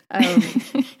great.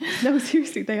 No,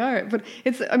 seriously, they are. But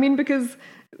because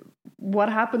what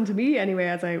happened to me anyway,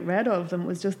 as I read all of them,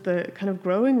 was just the kind of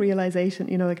growing realization,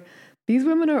 like these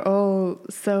women are all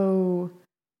so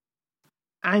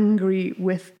angry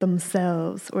with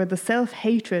themselves, or the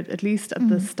self-hatred, at least at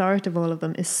the start of all of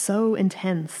them, is so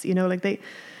intense. Like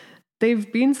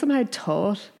they've been somehow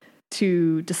taught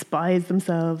to despise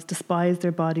themselves, despise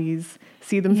their bodies,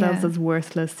 see themselves as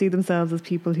worthless, see themselves as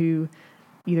people who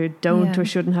either don't or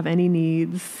shouldn't have any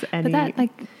needs. But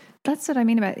that's what I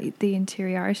mean about the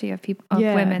interiority of people, of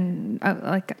women.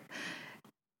 Like,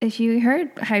 if you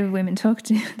heard how women talk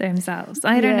to themselves,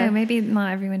 I don't know, maybe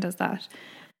not everyone does that.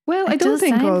 Well, I don't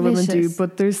think all women do,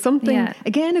 but there's something,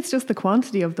 again, it's just the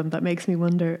quantity of them that makes me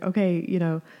wonder, okay,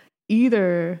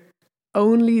 either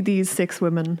only these 6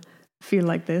 women feel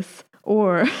like this,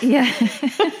 or thousands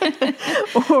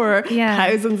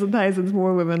and thousands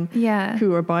more women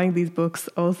who are buying these books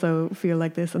also feel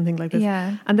like this and things like this.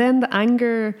 And then the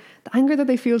anger that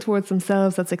they feel towards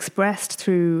themselves, that's expressed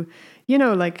through,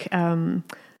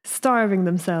 starving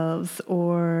themselves,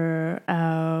 or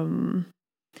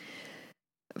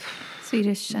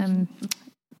Swedish S&M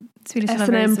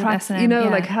practice,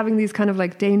 like having these kind of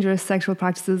like dangerous sexual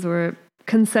practices, or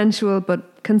consensual,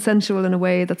 but consensual in a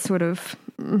way that's sort of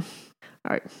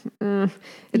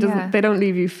they don't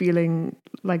leave you feeling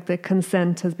like the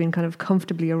consent has been kind of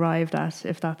comfortably arrived at,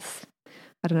 if that's,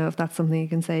 I don't know if that's something you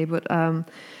can say, but the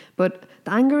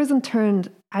anger isn't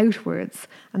turned outwards,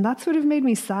 and that sort of made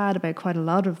me sad about quite a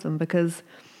lot of them, because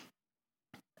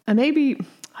maybe,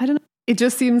 I don't know, it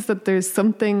just seems that there's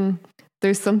something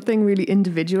really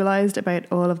individualized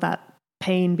about all of that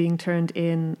pain being turned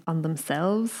in on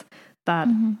themselves that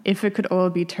if it could all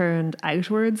be turned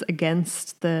outwards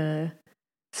against the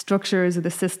structures or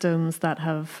the systems that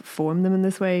have formed them in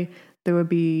this way, there would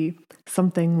be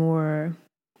something more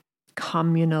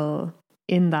communal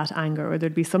in that anger, or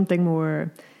there'd be something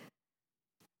more.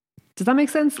 Does that make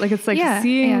sense? Like, it's like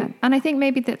seeing. Yeah. And I think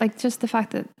maybe that, like, just the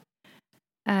fact that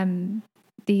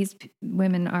these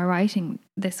women are writing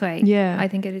this way. Yeah. I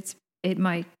think it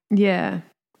might. Yeah.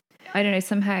 I don't know.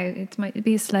 Somehow it might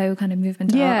be a slow kind of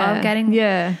movement. Yeah. Of getting.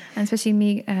 Yeah. And especially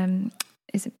me. Did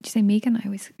you say Megan? I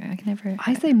can never.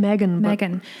 I say Megan.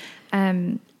 Megan.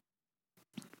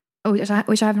 Which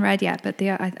I haven't read yet, but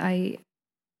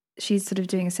she's sort of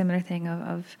doing a similar thing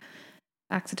of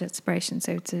accident separation.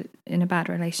 So it's in a bad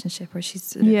relationship where she's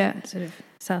sort of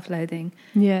self-loathing.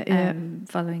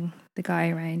 Following the guy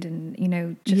around, and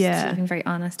just being very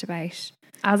honest about.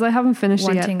 As I haven't finished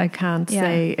it yet, I can't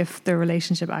say if the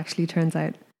relationship actually turns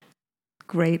out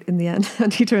great in the end,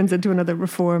 and he turns into another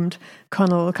reformed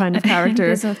Connell kind of character.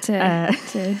 Goes up to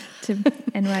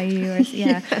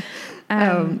NYU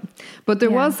or but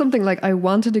there was something like I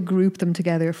wanted to group them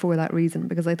together for that reason,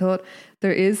 because I thought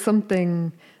there is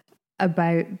something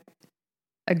about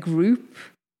a group,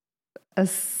 a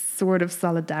sort of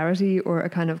solidarity or a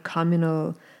kind of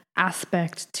communal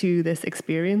aspect to this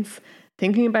experience.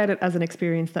 Thinking about it as an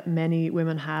experience that many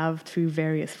women have through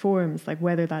various forms, like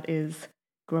whether that is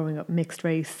growing up mixed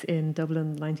race in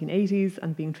Dublin in the 1980s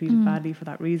and being treated badly for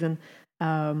that reason,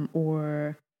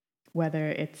 or whether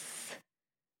it's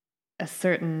a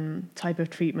certain type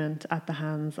of treatment at the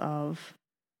hands of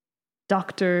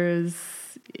doctors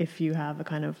if you have a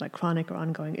kind of like chronic or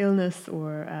ongoing illness,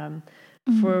 or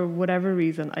for whatever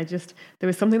reason. There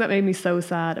was something that made me so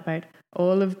sad about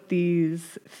all of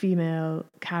these female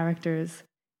characters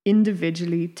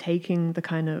individually taking the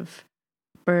kind of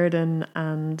burden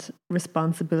and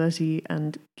responsibility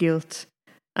and guilt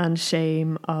and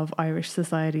shame of Irish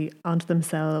society onto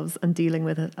themselves and dealing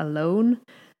with it alone.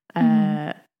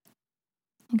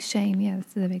 Shame,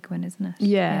 that's the big one, isn't it?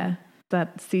 Yeah,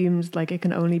 that seems like it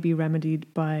can only be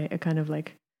remedied by a kind of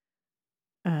like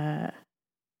a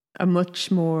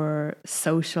much more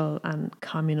social and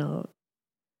communal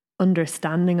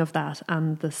understanding of that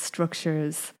and the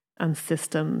structures and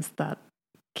systems that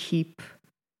keep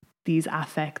these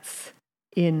affects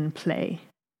in play.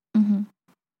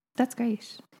 That's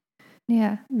great.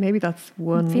 Yeah, maybe that's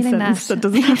one sentence that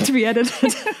doesn't have to be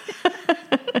edited.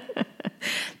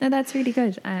 No, that's really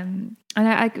good. And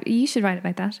you should write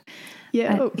about that.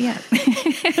 Yeah. Yeah.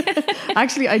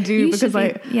 Actually, I do, because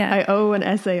I owe an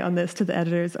essay on this to the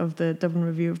editors of the Dublin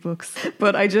Review of Books.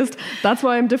 But that's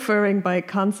why I'm deferring by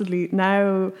constantly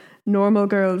now Normal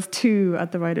Girls 2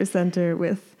 at the Writers' Centre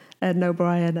with Edna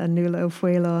O'Brien and Nuala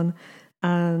O'Fuelon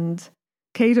and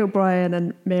Kate O'Brien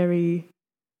and Mary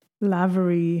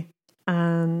Lavery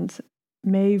and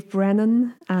Maeve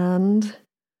Brennan and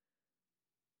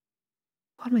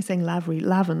what am I saying?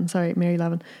 Lavin. Sorry, Mary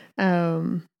Lavin.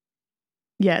 So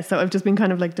I've just been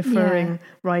kind of like deferring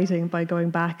writing by going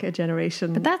back a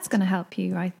generation. But that's going to help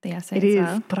you write the essay as well.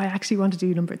 It is, but I actually want to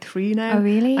do number 3 now. Oh,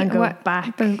 really? And go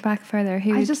back further.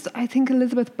 I think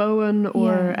Elizabeth Bowen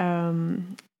or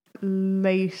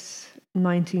late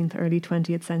 19th, early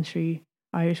 20th century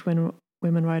Irish women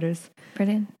writers.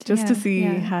 Brilliant. Just to see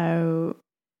how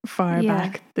far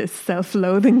back this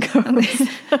self-loathing goes.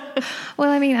 Well,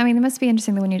 I mean, it must be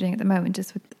interesting the one you're doing at the moment,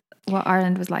 just with what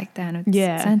Ireland was like then, with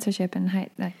censorship and how,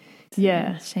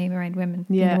 shame around women,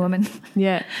 being a woman.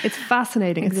 Yeah, it's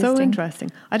fascinating. It's so interesting.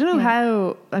 I don't know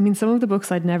how. I mean, some of the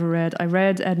books I'd never read. I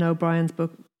read Edna O'Brien's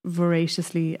book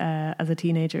voraciously as a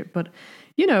teenager, but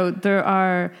there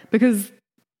are, because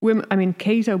women. I mean,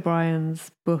 Kate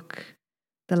O'Brien's book,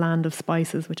 The Land of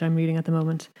Spices, which I'm reading at the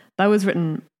moment, that was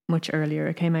written much earlier.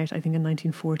 It came out, I think, in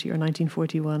 1940 or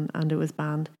 1941, and it was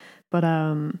banned. But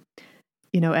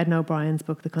Edna O'Brien's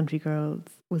book, The Country Girls,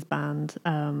 was banned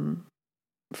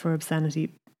for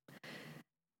obscenity.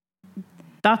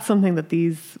 That's something that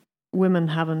these women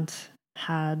haven't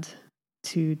had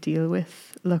to deal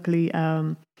with, luckily.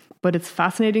 But it's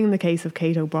fascinating in the case of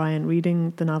Kate O'Brien,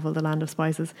 reading the novel The Land of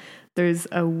Spices. There's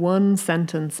a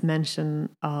 1-sentence mention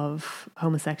of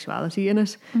homosexuality in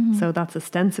it. So that's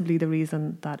ostensibly the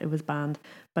reason that it was banned.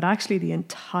 But actually the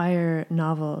entire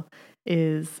novel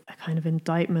is a kind of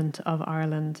indictment of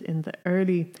Ireland in the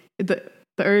early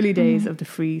days of the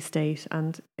Free State.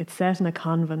 And it's set in a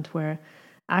convent where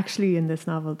actually in this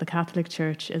novel, the Catholic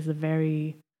Church is it's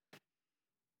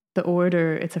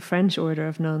a French order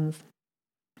of nuns.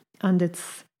 And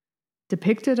it's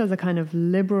depicted as a kind of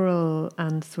liberal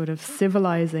and sort of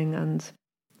civilizing and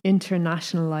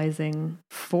internationalizing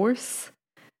force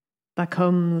that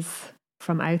comes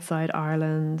from outside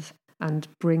Ireland and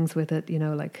brings with it,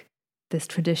 like this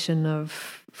tradition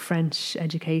of French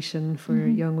education for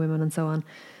young women and so on.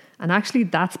 And actually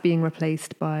that's being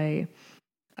replaced by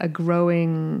a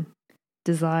growing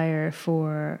desire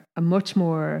for a much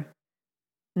more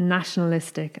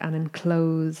nationalistic and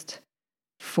enclosed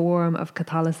form of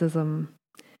Catholicism.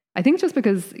 I think just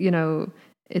because,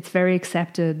 it's very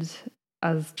accepted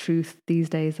as truth these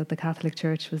days that the Catholic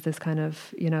Church was this kind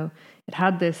of, it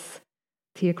had this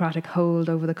theocratic hold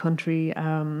over the country.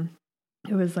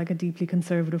 It was like a deeply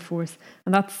conservative force.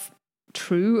 And that's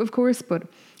true, of course, but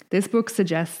this book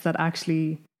suggests that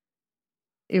actually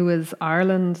it was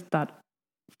Ireland that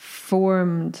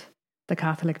formed the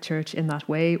Catholic Church in that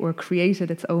way, or created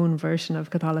its own version of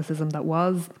Catholicism that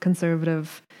was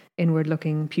conservative,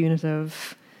 inward-looking,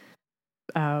 punitive,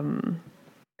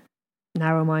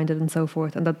 narrow-minded and so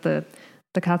forth, and that the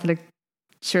Catholic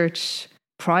Church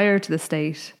prior to the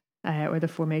state or the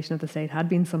formation of the state had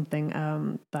been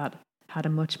something that had a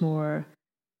much more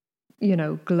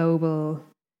global,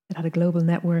 it had a global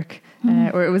network,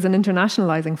 or it was an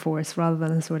internationalizing force rather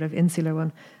than a sort of insular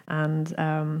one, and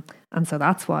so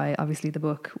that's why obviously the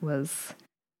book was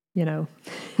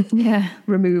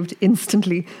removed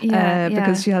instantly,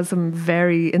 because she has some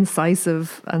very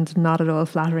incisive and not at all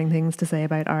flattering things to say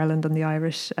about Ireland and the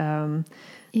Irish,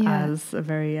 as a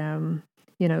very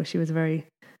she was a very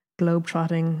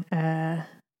globe-trotting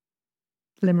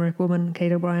Limerick woman,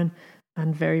 Kate O'Brien,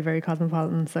 and very, very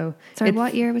cosmopolitan. So sorry,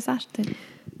 what year was that?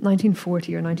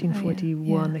 1940 or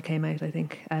 1941 it came out, I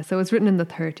think. So it's written in the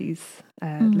 30s,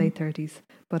 late 30s,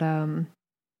 but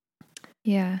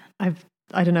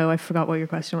I don't know, I forgot what your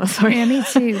question was, sorry. Yeah, me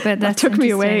too, but that took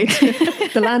me away to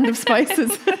the land of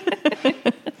spices.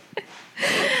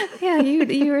 Yeah,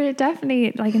 you were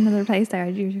definitely like in another place there.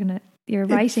 You're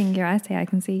writing your essay, I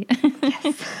can see.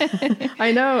 Yes.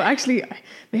 I know, actually,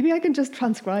 maybe I can just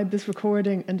transcribe this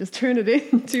recording and just turn it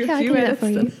into a few edits.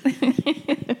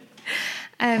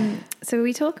 So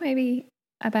we talk maybe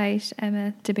about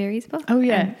Emma Dabiri's book. Oh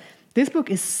yeah. This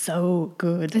book is so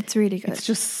good. It's really good. It's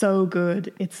just so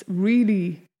good. It's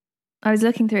really... I was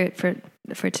looking through it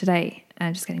for today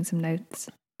and just getting some notes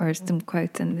or some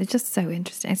quotes, and it's just so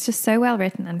interesting. It's just so well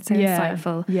written and so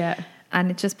insightful. Yeah. And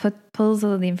it just pulls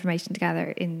all the information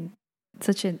together in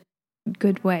such a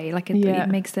good way. Like it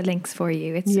makes the links for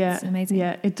you. It's amazing.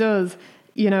 Yeah, it does.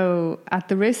 At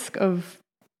the risk of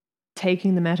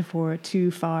taking the metaphor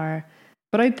too far,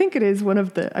 but I think it is one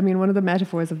of the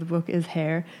metaphors of the book is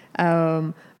hair.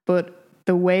 But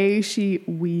the way she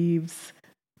weaves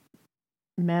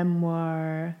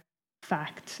memoir,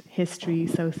 fact, history,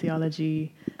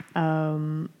 sociology,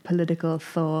 political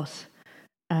thought,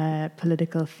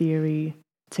 political theory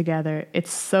together,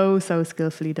 it's so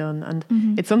skillfully done. And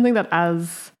it's something that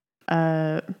as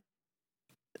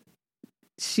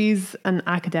she's an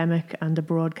academic and a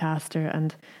broadcaster,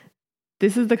 and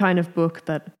this is the kind of book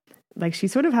that, like, she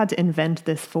sort of had to invent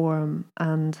this form,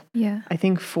 and I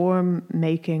think form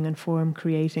making and form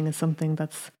creating is something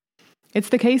it's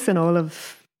the case in all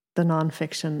of the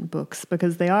non-fiction books,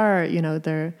 because they are,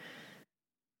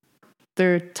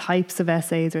 they're types of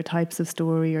essays or types of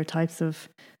story or types of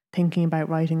thinking about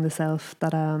writing the self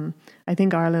that I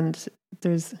think Ireland,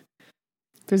 there's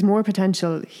more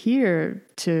potential here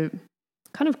to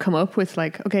kind of come up with,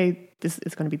 like, okay, this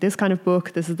is going to be this kind of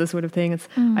book, this is the sort of thing.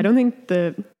 I don't think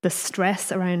the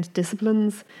stress around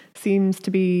disciplines seems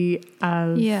to be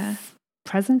as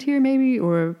present here, maybe,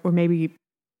 or maybe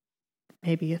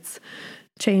it's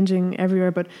changing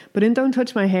everywhere, but in Don't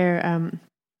Touch My Hair,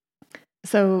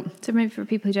 so maybe for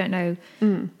people who don't know,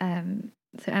 so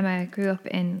Emma grew up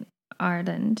in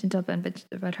Ireland, in Dublin,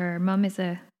 but her mum is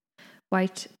a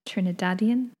white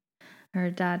Trinidadian. Her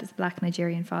dad is a black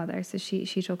Nigerian father, so she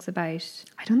talks about...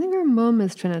 I don't think her mum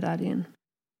is Trinidadian.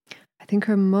 I think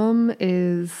her mum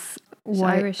is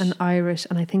white and Irish,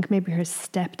 and I think maybe her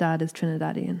stepdad is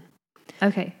Trinidadian.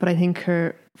 Okay. But I think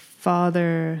her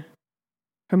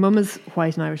mum is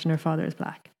white and Irish and her father is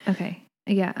black. Okay.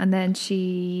 Yeah, and then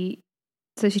she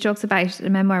talks about a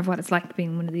memoir of what it's like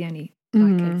being one of the only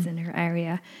black kids in her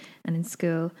area and in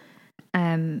school.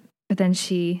 But then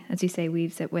she, as you say,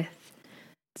 weaves it with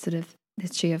sort of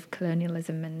history of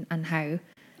colonialism and how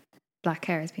black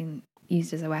hair has been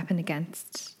used as a weapon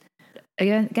against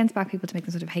black people to make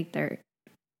them sort of hate their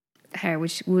hair,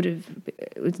 which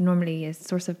was normally a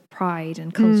source of pride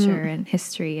and culture and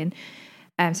history.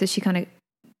 And so she kind of,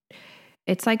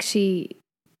 it's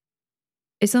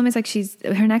almost like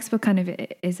her next book kind of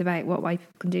is about what white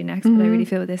people can do next, but I really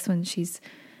feel with this one she's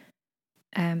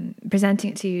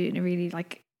presenting it to you in a really,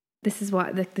 like, this is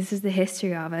the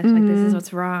history of it, like, this is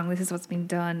what's wrong, this is what's been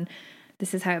done,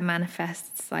 this is how it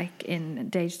manifests like in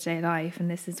day-to-day life, and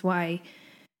this is why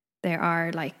there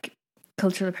are like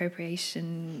cultural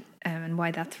appropriation and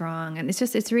why that's wrong. And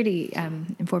it's really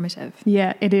informative.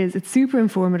 Yeah, it is. It's super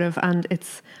informative. And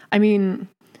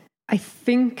I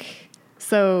think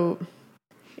so.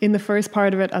 In the first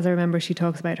part of it, as I remember, she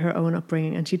talks about her own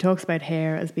upbringing, and she talks about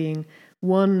hair as being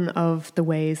one of the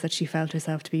ways that she felt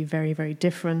herself to be very, very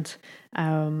different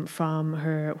from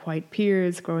her white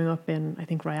peers growing up in, I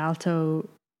think, Rialto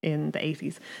in the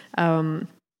 80s. And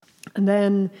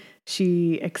then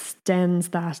she extends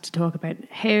that to talk about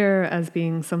hair as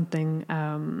being something,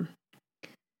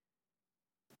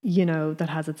 that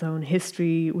has its own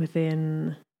history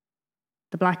within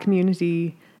the Black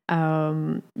community,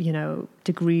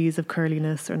 degrees of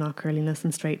curliness or not curliness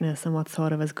and straightness, and what's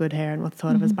thought of as good hair and what's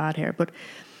thought of as bad hair. But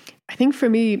I think for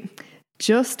me,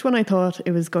 just when I thought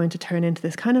it was going to turn into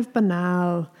this kind of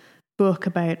banal book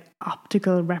about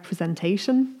optical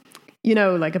representation,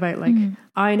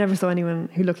 I never saw anyone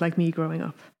who looked like me growing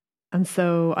up. And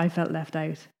so I felt left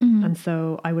out. And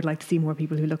so I would like to see more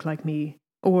people who look like me,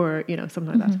 or,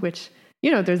 something like that, which,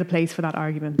 there's a place for that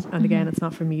argument. And again, it's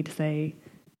not for me to say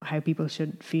how people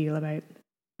should feel about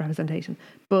representation.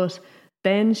 But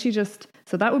then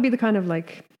so that would be the kind of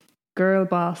like girl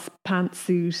boss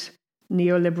pantsuit,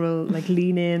 neoliberal, like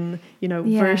lean in,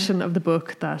 version of the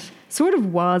book that sort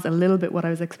of was a little bit what I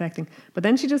was expecting. But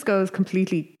then she just goes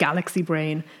completely galaxy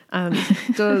brain and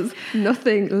does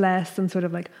nothing less than sort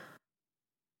of like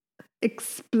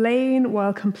explain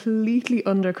while completely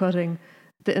undercutting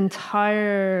the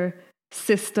entire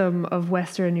system of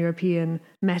Western European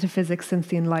metaphysics since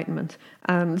the Enlightenment,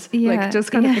 and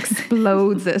just kind of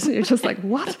explodes it. You're just like,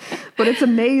 what? But it's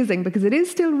amazing because it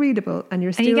is still readable, and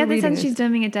you're still reading. And you get the sense she's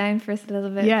dumbing it down for us a little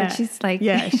bit. Yeah, but she's like,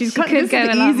 she's kind of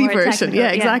the easy version.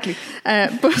 Yeah, exactly.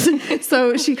 But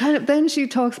so she she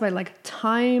talks about like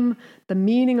time, the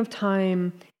meaning of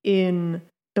time in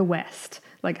the West,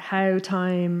 like how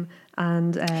time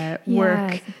and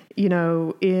work,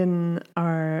 in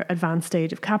our advanced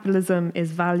stage of capitalism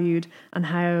is valued, and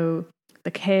how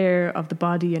the care of the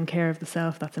body and care of the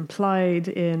self that's implied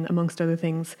in, amongst other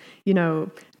things,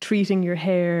 treating your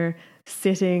hair,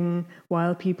 sitting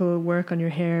while people work on your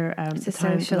hair, it's a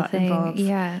social thing. Involves.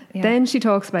 Yeah. Then she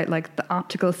talks about like the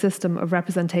optical system of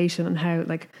representation and how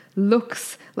like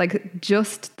looks, like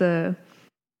just the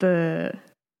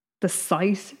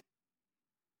sight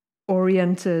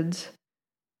oriented,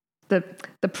 the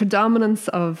predominance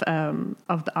of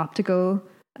the optical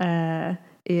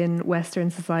in Western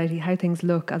society, how things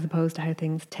look as opposed to how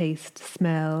things taste,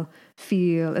 smell,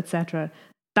 feel, etc.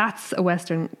 That's a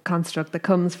Western construct that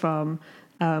comes from,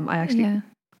 I actually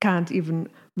can't even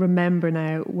remember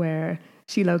now where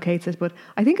she locates it, but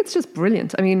I think it's just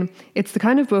brilliant. I mean, it's the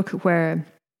kind of book where,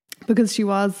 because she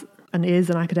was and is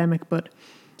an academic, but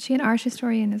she an art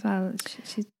historian as well.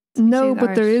 No,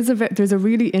 but there's a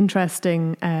really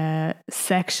interesting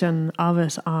section of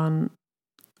it on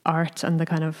art and the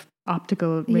kind of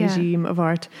optical regime of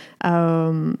art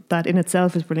that in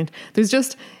itself is brilliant. There's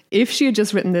just, if she had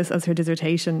just written this as her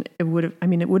dissertation, it would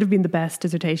have been the best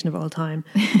dissertation of all time.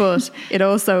 But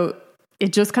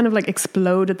it just kind of like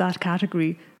exploded that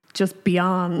category just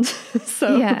beyond.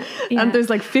 And there's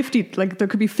like 50, like there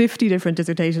could be 50 different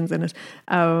dissertations in it.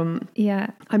 I'm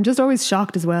just always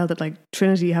shocked as well that like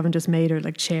Trinity haven't just made her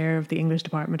like chair of the English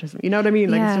department or something. You know what I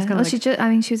mean? Like it's just kind of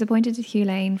she was appointed to Hugh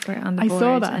Lane on the board. I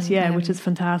saw that, which is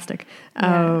fantastic.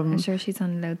 I'm sure she's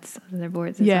on loads of their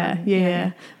boards as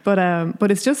well.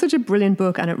 But it's just such a brilliant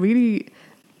book, and it really,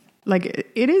 like,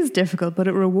 it is difficult, but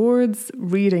it rewards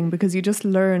reading because you just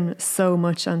learn so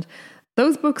much. And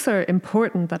those books are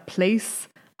important that place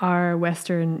our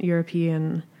Western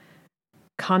European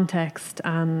context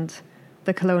and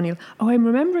the colonial. Oh, I'm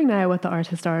remembering now what the art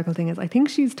historical thing is. I think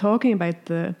she's talking about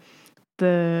the.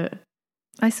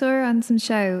 I saw her on some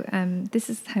show. This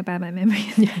is how bad my memory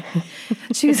is.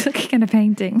 She was looking at a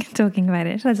painting, talking about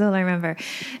it. That's all I remember.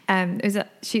 So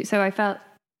I felt,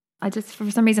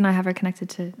 for some reason I have her connected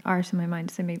to art in my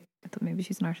mind. So I thought maybe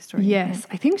she's an art historian. Yes,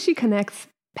 I think she connects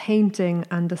painting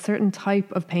and a certain type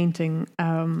of painting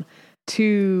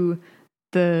to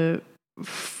the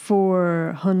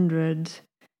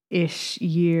 400-ish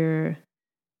year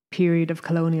period of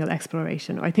colonial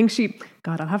exploration. I think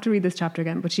I'll have to read this chapter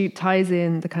again, but she ties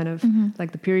in the kind of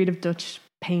like the period of Dutch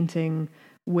painting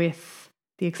with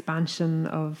the expansion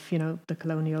of, the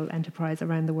colonial enterprise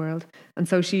around the world. And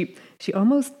so she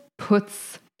almost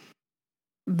puts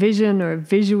vision or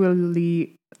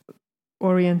visually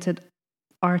oriented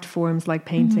art forms like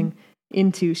painting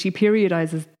she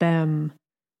periodizes them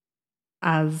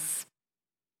as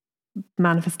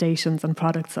manifestations and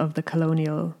products of the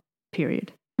colonial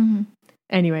period. Mm-hmm.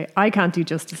 Anyway, I can't do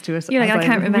justice to it. You're like, I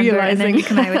can't remember, and then you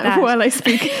come out with that while I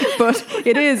speak. But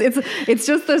it's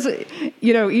just that,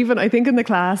 you know, even I think in the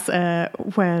class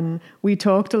when we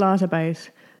talked a lot about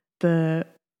the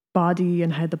body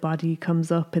and how the body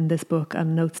comes up in this book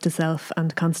and Notes to Self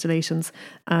and Constellations,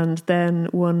 and then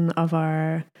one of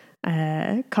our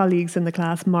colleagues in the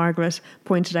class, Margaret,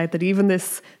 pointed out that even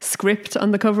this script on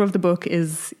the cover of the book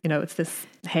is, you know, it's this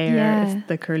hair, it's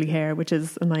the curly hair, which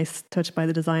is a nice touch by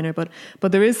the designer, but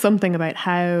there is something about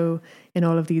how in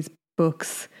all of these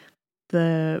books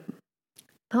not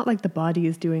like the body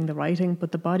is doing the writing,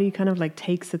 but the body kind of like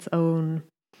takes its own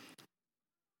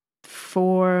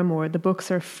form, or the books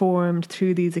are formed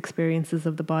through these experiences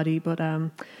of the body. But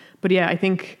yeah, I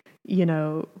think, you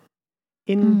know,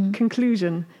 in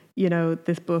conclusion, you know,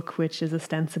 this book, which is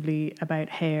ostensibly about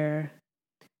hair,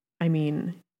 I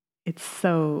mean, it's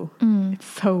so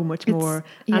much more,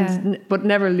 but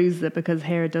never loses it, because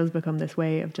hair does become this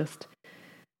way of just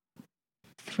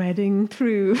threading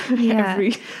through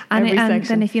every section. And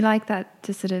then if you like that,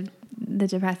 to sort of the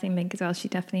depressing link as well, she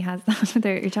definitely has that with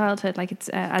her childhood. Like it's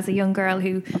as a young girl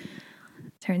who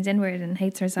turns inward and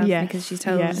hates herself because she's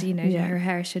told, you know, her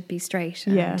hair should be straight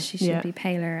and she should be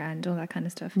paler and all that kind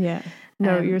of stuff. Yeah.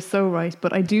 No, you're so right.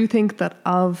 But I do think that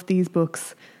of these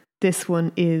books, this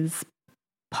one is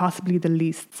possibly the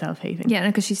least self-hating. Yeah,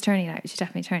 because she's turning out. She's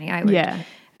definitely turning outward. Yeah.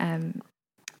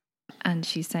 And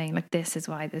she's saying, like, this is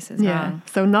why this is wrong.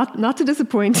 So not to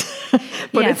disappoint,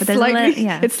 but it's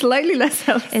slightly less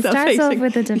self-hating. It starts off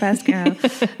with a depressed girl.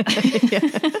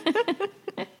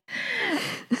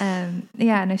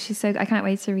 No, she's so. I can't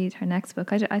wait to read her next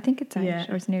book. I think it's out,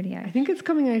 or it's nearly out. I think it's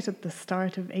coming out at the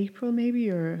start of April,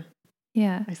 maybe, or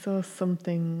I saw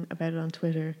something about it on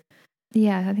Twitter.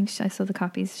 Yeah, I think I saw the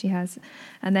copies she has,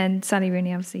 and then Sally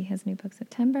Rooney obviously has a new book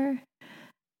September.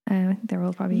 I think they're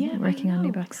all probably working on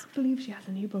new books. I can't believe she has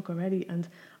a new book already, and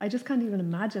I just can't even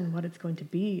imagine what it's going to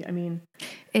be. I mean,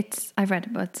 I've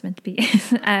read what it's meant to be.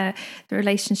 The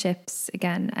relationships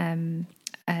again.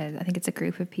 I think it's a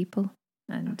group of people.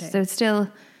 And so it's still,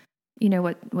 you know,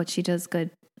 what she does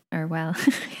good or well.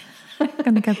 I'm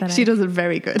gonna cut that She does it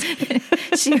very good.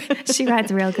 she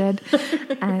writes real good.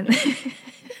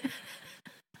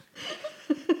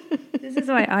 This is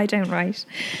why I don't write.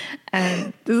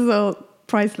 This is all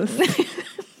priceless.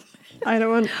 I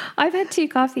don't want. I've had 2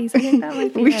 coffees. I think that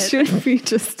might be. Should be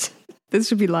just. This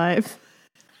should be live.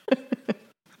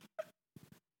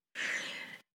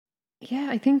 Yeah,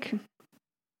 I think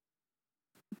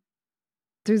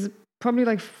there's probably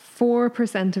like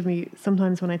 4% of me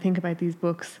sometimes when I think about these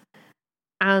books,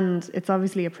 and it's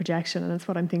obviously a projection and it's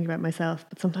what I'm thinking about myself,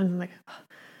 but sometimes I'm like, oh,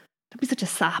 don't be such a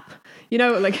sap, you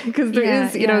know, like, because there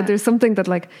is, you know, there's something that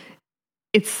like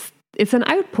it's an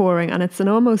outpouring, and it's an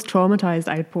almost traumatized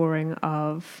outpouring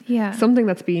of something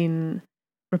that's been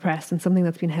repressed and something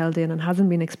that's been held in and hasn't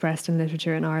been expressed in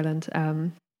literature in Ireland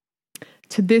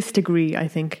to this degree, I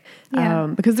think.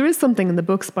 Because there is something in the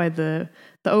books by the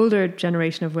older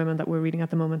generation of women that we're reading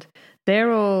at the moment.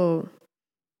 They're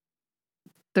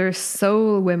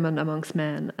sole women amongst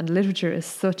men, and literature is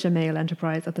such a male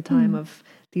enterprise at the time of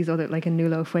these other, like in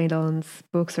Nuala O'Faolain's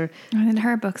books, or and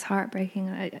her book's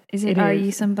heartbreaking. Is it? Are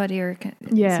you somebody, or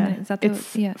is that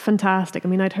it's fantastic. I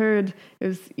mean, I'd heard it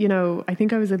was, you know, I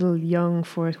think I was a little young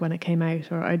for it when it came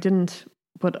out, or I didn't,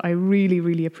 but I really,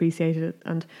 really appreciated it.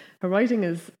 And her writing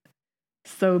is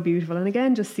so beautiful. And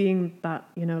again, just seeing that,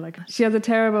 you know, like she has a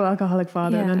terrible alcoholic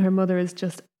father, and then her mother is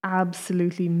just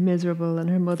absolutely miserable, and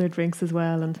her mother drinks as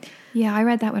well. And I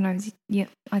read that when I was,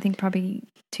 I think probably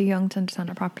too young to understand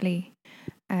it properly.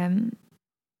 And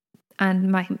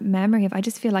my memory of, I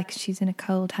just feel like she's in a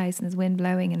cold house and there's wind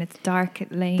blowing and it's dark at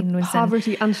lane. The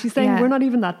poverty, and she's saying we're not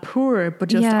even that poor, but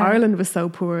just Ireland was so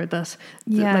poor that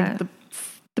like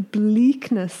the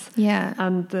bleakness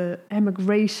and the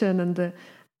emigration and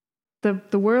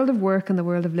the world of work and the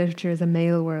world of literature is a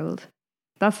male world.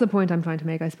 That's the point I'm trying to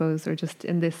make, I suppose, or just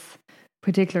in this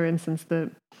particular instance,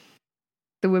 the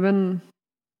women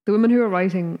who are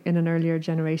writing in an earlier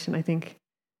generation, I think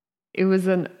it was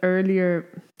an earlier,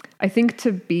 I think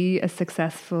to be a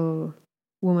successful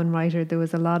woman writer, there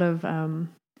was a lot of,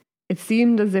 it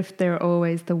seemed as if they're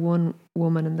always the one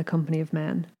woman in the company of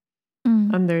men.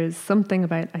 And there's something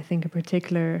about, I think, a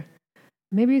particular,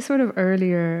 maybe sort of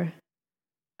earlier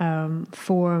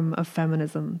form of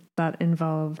feminism that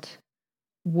involved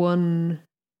one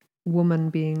woman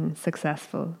being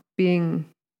successful, being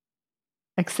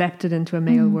accepted into a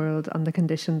male world on the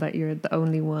condition that you're the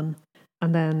only one.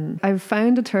 And then I've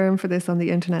found a term for this on the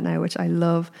internet now, which I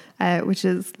love, which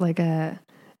is like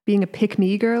being being a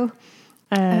pick-me girl.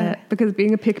 Because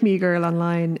being a pick-me girl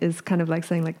online is kind of like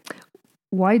saying, like,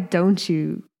 why don't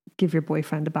you give your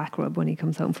boyfriend a back rub when he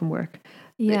comes home from work?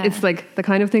 Yeah. It's like the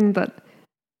kind of thing that,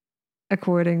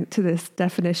 according to this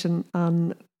definition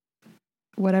on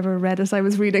whatever Reddit I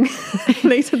was reading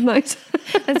late at night.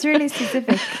 That's really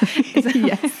specific.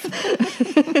 Yes.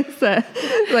 It's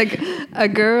like a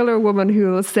girl or woman who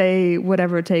will say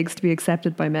whatever it takes to be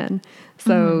accepted by men.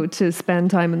 So to spend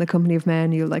time in the company of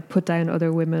men, you'll like put down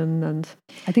other women. And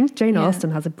I think Jane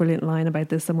Austen has a brilliant line about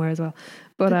this somewhere as well.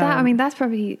 But that, I mean, that's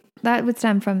probably, that would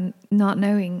stem from not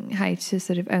knowing how to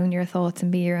sort of own your thoughts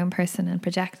and be your own person and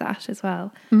project that as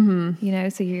well. You know,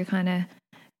 so you're kind of,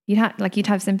 you'd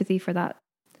have sympathy for that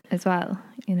as well,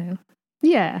 you know.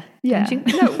 Yeah. No,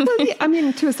 well, yeah, I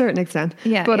mean, to a certain extent.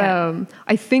 Yeah. But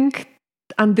I think,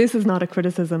 and this is not a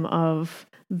criticism of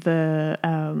the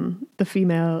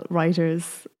female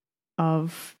writers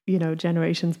of, you know,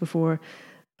 generations before.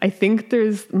 I think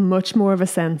there's much more of a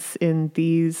sense in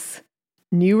these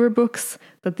newer books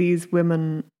that these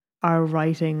women are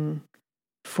writing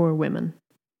for women,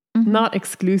 not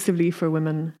exclusively for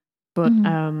women, but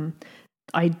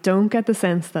I don't get the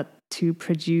sense that to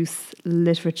produce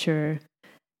literature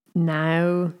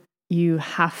now you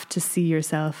have to see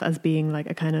yourself as being like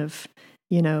a kind of,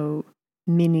 you know,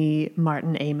 mini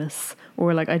Martin Amis,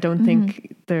 or like I don't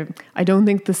think the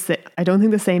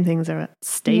same things are at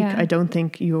stake. Yeah. I don't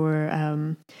think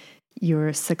your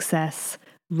success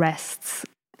rests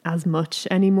as much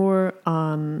anymore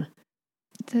on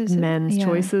men's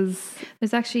choices.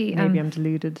 There's actually maybe I'm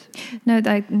deluded. No,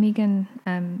 like Megan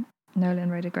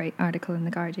Nolan wrote a great article in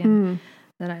The Guardian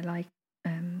that I like,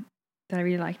 that I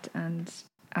really liked, and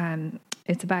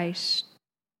it's about,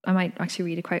 I might actually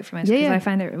read a quote from it because I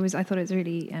found I thought it was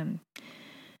really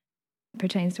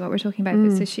pertains to what we're talking about.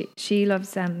 But so she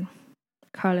loves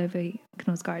Karl Ove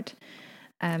Knausgaard,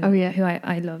 who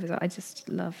I love as well. I just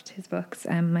loved his books.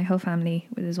 My whole family,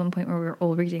 there was one point where we were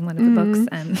all reading one of the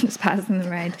books, just passing them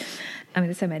around. I mean,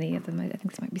 there's so many of them. I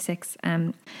think there might be 6.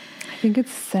 I think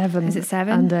it's 7. Is it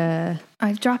 7? And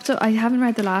I've dropped it. I haven't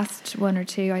read the last 1 or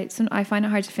 2. I find it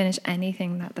hard to finish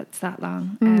anything that's that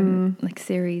long, like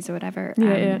series or whatever.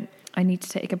 I need to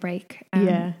take a break.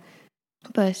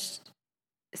 But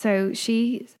so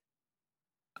she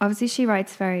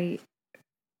writes very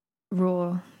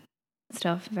raw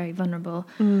stuff, very vulnerable.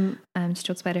 She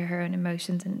talks about her own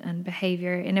emotions and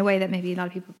behaviour in a way that maybe a lot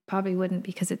of people probably wouldn't,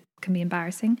 because it can be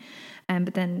embarrassing,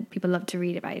 but then people love to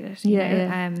read about it, you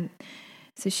know?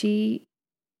 So she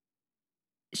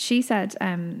said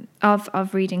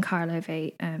of reading Karl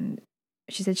Ove,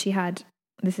 she said she had,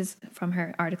 this is from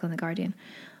her article in The Guardian,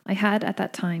 I had at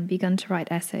that time begun to write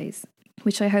essays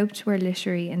which I hoped were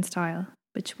literary in style,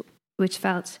 which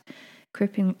felt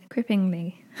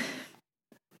cripplingly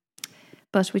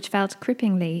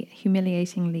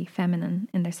humiliatingly feminine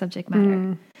in their subject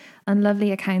matter.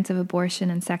 Unlovely accounts of abortion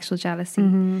and sexual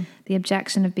jealousy, the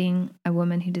objection of being a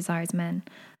woman who desires men.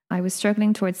 I was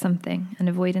struggling towards something, an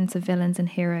avoidance of villains and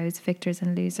heroes, victors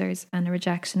and losers, and a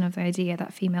rejection of the idea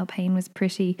that female pain was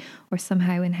pretty or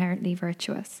somehow inherently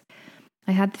virtuous.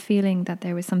 I had the feeling that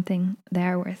there was something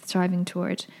there worth striving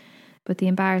toward, but the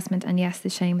embarrassment and yes, the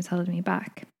shame was holding me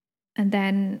back. And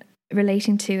then,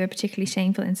 relating to a particularly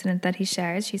shameful incident that he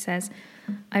shares, she says,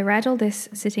 I read all this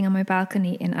sitting on my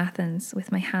balcony in Athens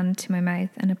with my hand to my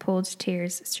mouth and appalled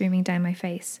tears streaming down my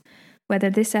face. Whether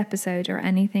this episode or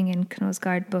anything in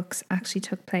Knausgaard books actually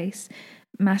took place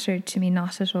mattered to me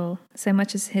not at all, so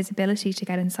much as his ability to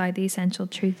get inside the essential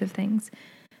truth of things.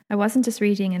 I wasn't just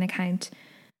reading an account,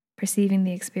 perceiving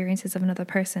the experiences of another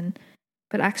person,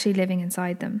 but actually living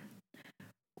inside them.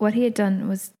 What he had done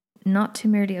was not to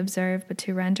merely observe, but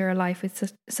to render a life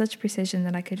with such precision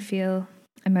that I could feel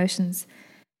emotions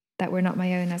that were not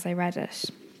my own as I read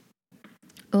it.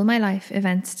 All my life,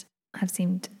 events have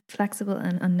seemed flexible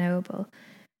and unknowable,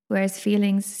 whereas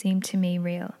feelings seemed to me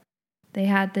real. They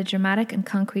had the dramatic and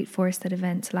concrete force that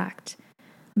events lacked.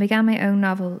 I began my own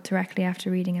novel directly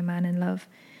after reading A Man in Love,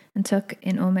 and took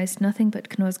in almost nothing but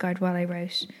Knausgaard while I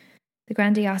wrote. The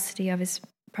grandiosity of his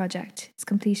project, its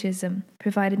completism,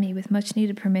 provided me with much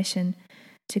needed permission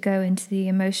to go into the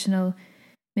emotional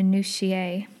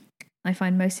minutiae I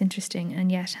find most interesting,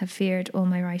 and yet have feared all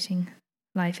my writing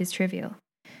life is trivial,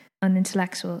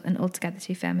 unintellectual, and altogether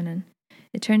too feminine.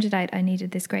 It turned out I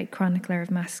needed this great chronicler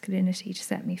of masculinity to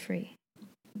set me free.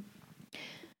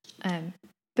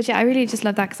 But yeah, I really just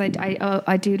love that, because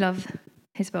I do love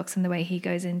his books and the way he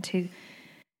goes into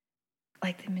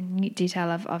like the minute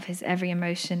detail of his every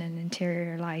emotion and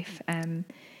interior life, and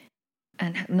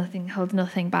holds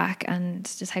nothing back, and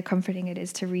just how comforting it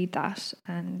is to read that.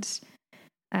 And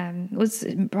was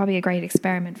probably a great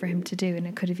experiment for him to do, and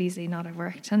it could have easily not have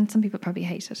worked. And some people probably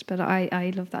hate it, but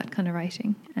I love that kind of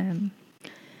writing.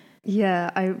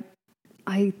 Yeah,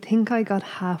 I think I got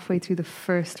halfway through the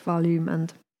first volume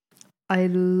and I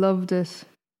loved it.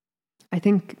 I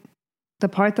think the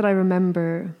part that I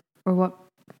remember, or what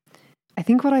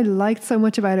I liked so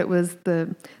much about it was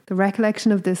the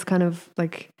recollection of this kind of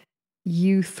like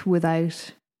youth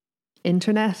without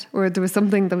internet, or there was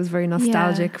something that was very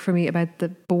nostalgic for me about the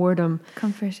boredom.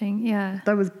 Comforting, yeah.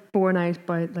 That was borne out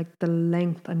by like the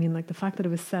length. I mean, like the fact that it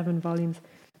was 7 volumes,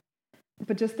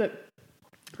 but just that,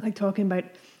 like talking about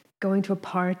going to a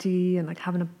party and like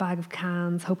having a bag of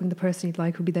cans, hoping the person you'd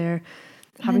like would be there,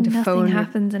 having to phone. Nothing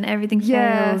happens and everything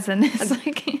fails, and it's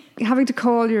like having to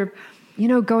call your,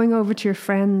 going over to your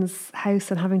friend's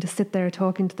house and having to sit there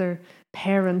talking to their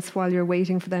parents while you're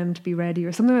waiting for them to be ready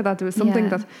or something like that. There was something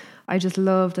that I just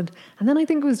loved, and then I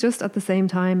think it was just at the same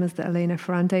time as the Elena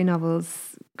Ferrante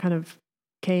novels kind of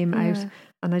came out,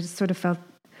 and I just sort of felt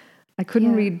I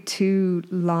couldn't read 2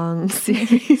 long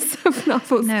series of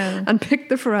novels and pick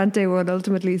the Ferrante one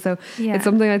ultimately. So it's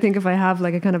something I think if I have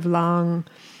like a kind of long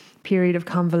period of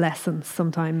convalescence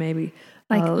sometime, maybe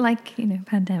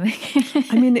pandemic.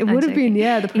 I mean, it would have been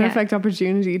the perfect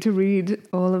opportunity to read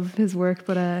all of his work,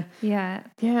 but I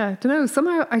don't know,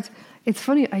 somehow it's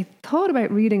funny, I thought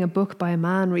about reading a book by a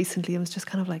man recently and was just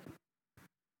kind of like,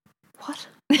 what?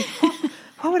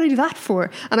 What would I do that for?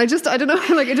 And I don't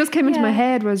know, like it just came into my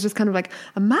head where I was just kind of like,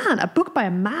 a book by a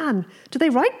man. Do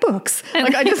they write books?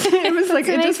 Like it was like,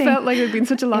 it just felt like it had been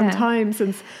such a long time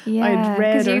since I'd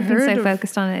read or you've heard been so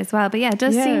focused on it as well. But it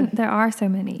does seem there are so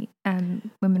many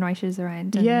women writers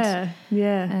around.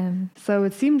 And, so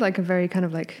it seemed like a very kind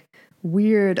of like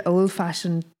weird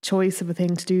old-fashioned choice of a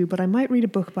thing to do, but I might read a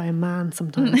book by a man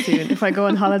sometime soon if I go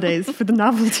on holidays for the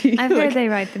novelty. I've heard they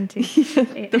write them too.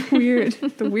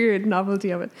 The weird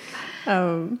novelty of it.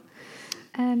 So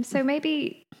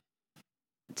maybe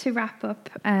to wrap up,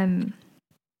 you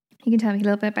can tell me a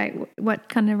little bit about what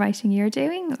kind of writing you're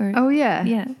doing, or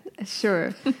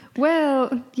sure.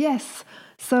 Well, yes.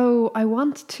 So I'm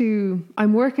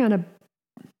working on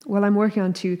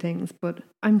 2 things, but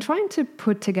I'm trying to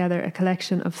put together a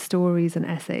collection of stories and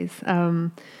essays.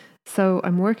 So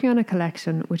I'm working on a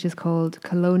collection which is called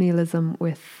Colonialism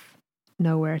with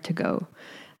Nowhere to Go.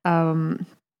 And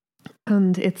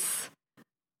it's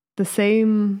the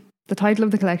title of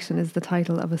the collection is the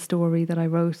title of a story that I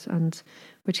wrote and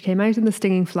which came out in The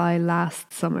Stinging Fly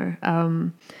last summer.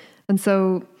 And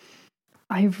so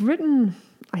I've written,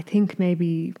 I think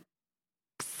maybe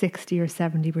 60 or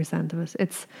 70% of it.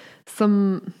 It's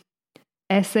some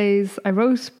essays I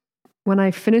wrote when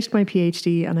I finished my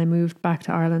PhD and I moved back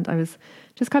to Ireland. I was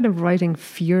just kind of writing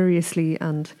furiously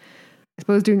and I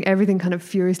suppose doing everything kind of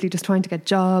furiously, just trying to get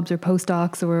jobs or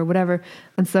postdocs or whatever.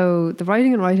 And so the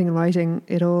writing, I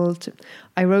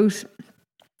wrote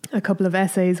a couple of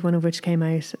essays, one of which came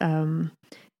out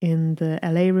in the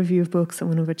LA Review of Books and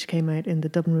one of which came out in the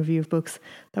Dublin Review of Books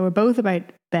that were both about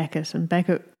Beckett. And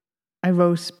Beckett, I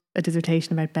wrote a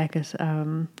dissertation about Beckett.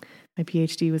 My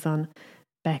PhD was on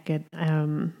Beckett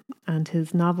and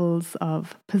his novels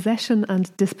of possession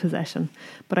and dispossession.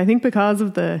 But I think because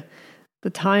of the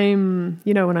time,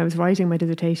 when I was writing my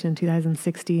dissertation in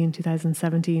 2016,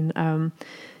 2017,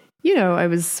 I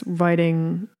was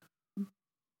writing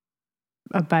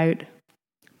about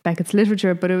Beckett's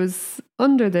literature, but it was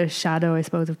under the shadow, I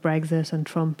suppose, of Brexit and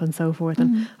Trump and so forth.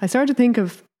 And I started to think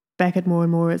of Beckett more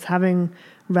and more as having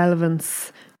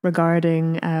relevance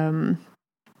regarding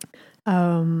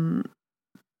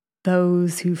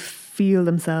those who feel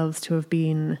themselves to have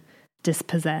been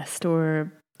dispossessed,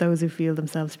 or those who feel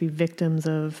themselves to be victims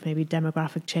of maybe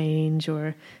demographic change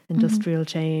or industrial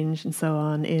change and so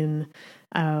on in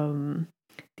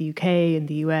the UK, in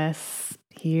the US,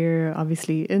 here,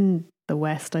 obviously in the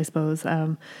West, I suppose.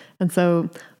 And so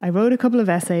I wrote a couple of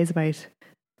essays about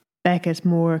Beckett,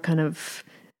 more kind of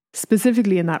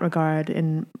specifically in that regard,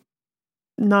 in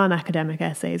non-academic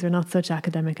essays or not such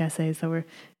academic essays that were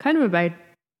kind of about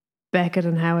Beckett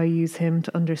and how I use him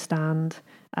to understand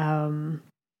our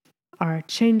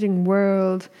changing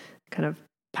world, kind of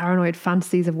paranoid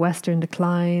fantasies of Western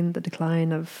decline, the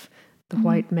decline of the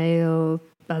white male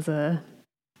as a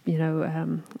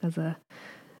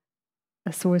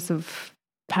source of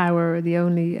power, the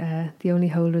only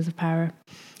holders of power.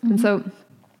 And so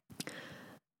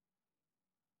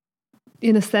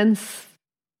in a sense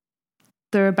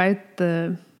they're about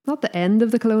not the end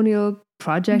of the colonial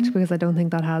project, because I don't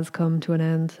think that has come to an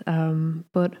end,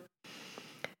 but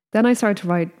then I started to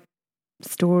write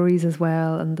stories as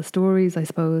well, and the stories, I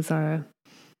suppose, are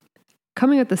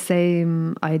coming at the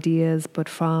same ideas, but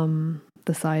from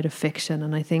the side of fiction.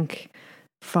 And I think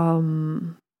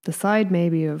from the side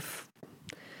maybe of,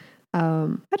 I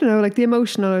don't know, like the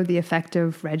emotional or the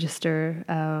affective register.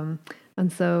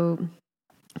 And so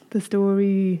the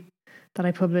story that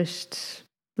I published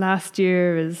last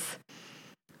year is,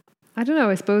 I don't know,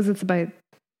 I suppose it's about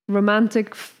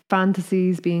romantic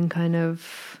fantasies being kind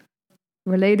of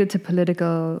related to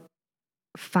political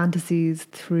fantasies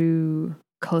through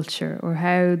culture, or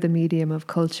how the medium of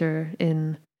culture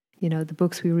in, you know, the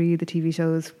books we read, the TV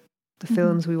shows, the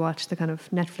films we watch, the kind of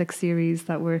Netflix series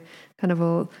that we're kind of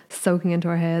all soaking into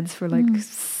our heads for like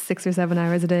 6 or 7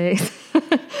 hours a day.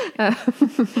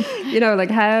 You know, like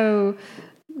how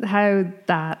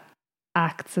that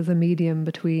acts as a medium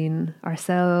between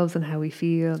ourselves and how we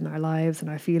feel and our lives and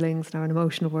our feelings and our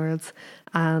emotional worlds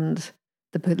and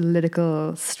the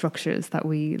political structures that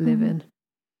we live in.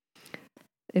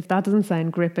 If that doesn't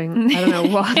sound gripping, I don't know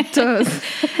what does.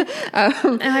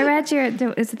 And I read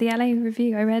is it the LA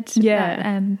Review? I read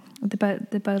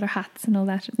that, the bowler hats and all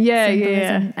that. Yeah.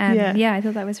 Yeah, I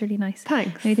thought that was really nice.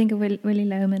 Thanks. And I think of Willie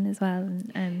Loman as well.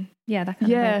 And that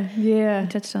kind of. You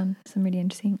touched on some really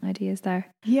interesting ideas there.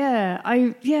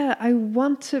 I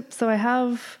want to. So I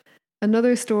have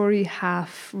another story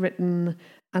half written,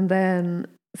 and then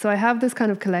so I have this kind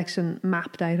of collection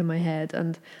mapped out in my head,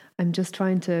 and I'm just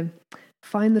trying to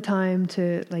find the time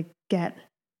to like get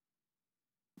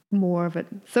more of it.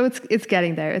 So it's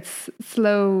getting there. It's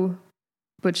slow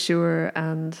but sure,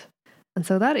 and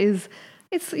so that is,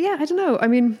 it's, I don't know. I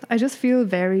mean, I just feel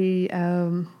very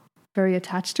very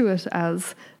attached to it,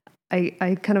 as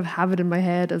I kind of have it in my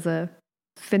head as a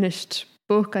finished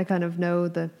book. I kind of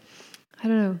know I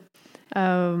don't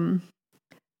know.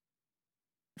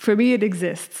 For me, it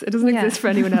exists. It doesn't exist for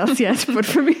anyone else yet, but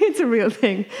for me, it's a real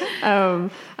thing.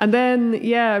 And then,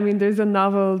 I mean, there's a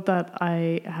novel that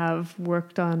I have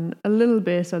worked on a little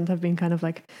bit and have been kind of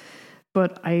like,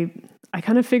 but I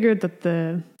kind of figured that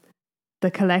the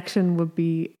collection would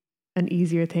be an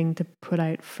easier thing to put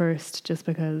out first, just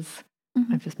because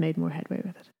I've just made more headway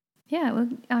with it. Yeah, well,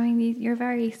 I mean, you're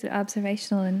very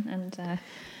observational and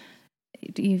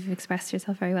you've expressed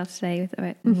yourself very well today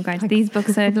with regard to these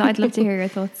books. So I'd love to hear your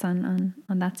thoughts on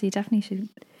that. So you definitely should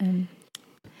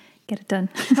get it done.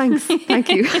 Thanks. Thank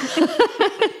you.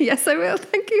 Yes, I will.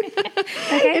 Thank you.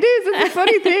 Okay. It's a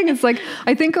funny thing. It's like,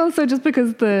 I think also just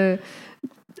because the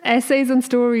essays and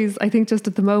stories, I think just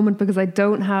at the moment, because I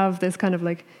don't have this kind of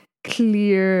like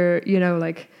clear, you know,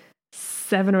 like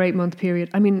 7 or 8 month period.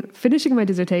 I mean, finishing my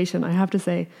dissertation, I have to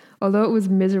say, although it was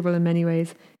miserable in many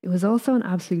ways, it was also an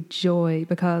absolute joy,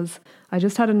 because I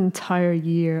just had an entire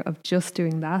year of just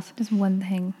doing that. Just one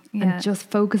thing. And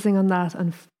just focusing on that,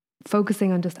 and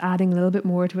focusing on just adding a little bit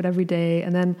more to it every day.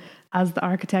 And then as the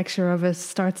architecture of it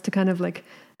starts to kind of like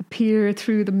appear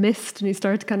through the mist, and you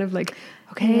start to kind of like,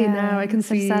 okay, now I can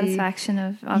see satisfaction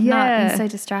of not being so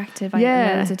distracted by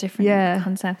loads of different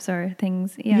concepts or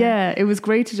things. It was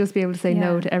great to just be able to say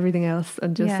no to everything else,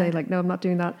 and just say like, no, I'm not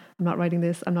doing that, I'm not writing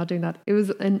this, I'm not doing that. It was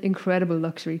an incredible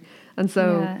luxury. And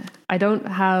so I don't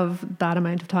have that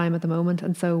amount of time at the moment,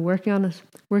 and so working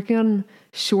on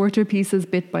shorter pieces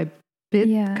bit by bit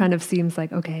kind of seems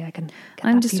like, okay, I can get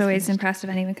I'm just always impressed if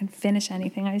anyone can finish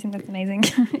anything. I think that's amazing.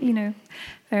 You know,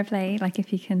 fair play, like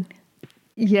if you can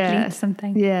complete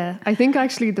something. I think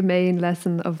actually the main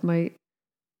lesson of my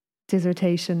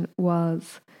dissertation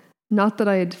was not that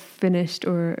I had finished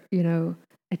or, you know,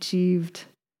 achieved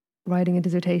writing a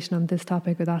dissertation on this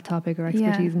topic or that topic or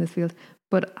expertise in this field,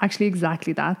 but actually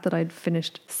exactly that I'd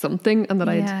finished something, and that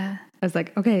I was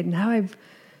like, okay, now I've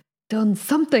done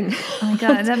something. Oh my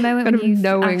God, that moment when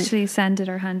you actually send it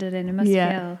or hand it in, it must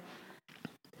feel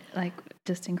like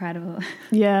just incredible.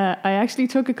 Yeah, I actually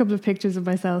took a couple of pictures of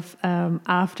myself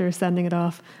after sending it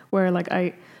off, where like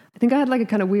I think I had like a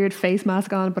kind of weird face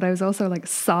mask on, but I was also like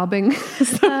sobbing.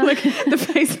 So like the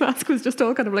face mask was just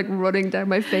all kind of like running down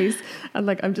my face, and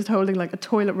like I'm just holding like a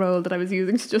toilet roll that I was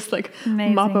using to just like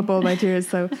mop up all my tears.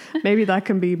 So maybe that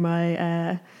can be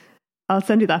my I'll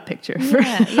send you that picture for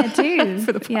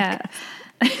the podcast.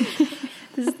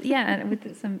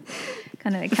 With some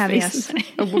kind of caveat.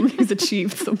 A woman who's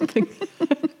achieved something.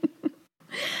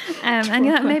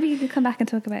 And maybe you could come back and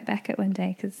talk about Beckett one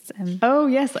day, because oh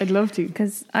yes, I'd love to,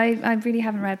 because I really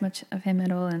haven't read much of him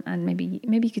at all, and maybe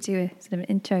you could do a sort of an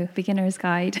intro beginner's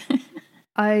guide.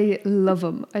 I love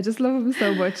him. I just love him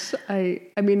so much. I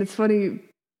mean, it's funny,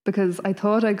 because I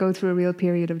thought I'd go through a real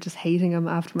period of just hating him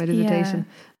after my dissertation.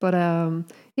 But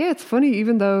it's funny,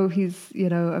 even though he's, you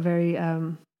know, a very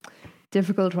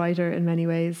difficult writer in many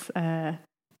ways, I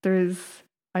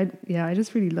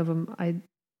just really love him.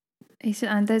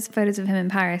 And those photos of him in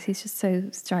Paris, he's just so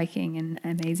striking and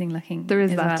amazing looking. There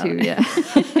is that too, yeah.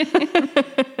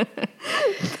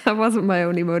 That wasn't my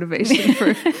only motivation for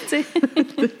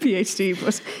the PhD,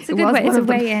 but it's a good way. It's a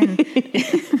way in.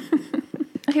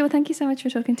 Okay, well, thank you so much for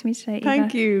talking to me today, Eva.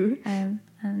 Thank you.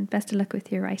 And best of luck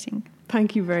with your writing.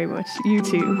 Thank you very much. You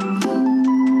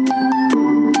too.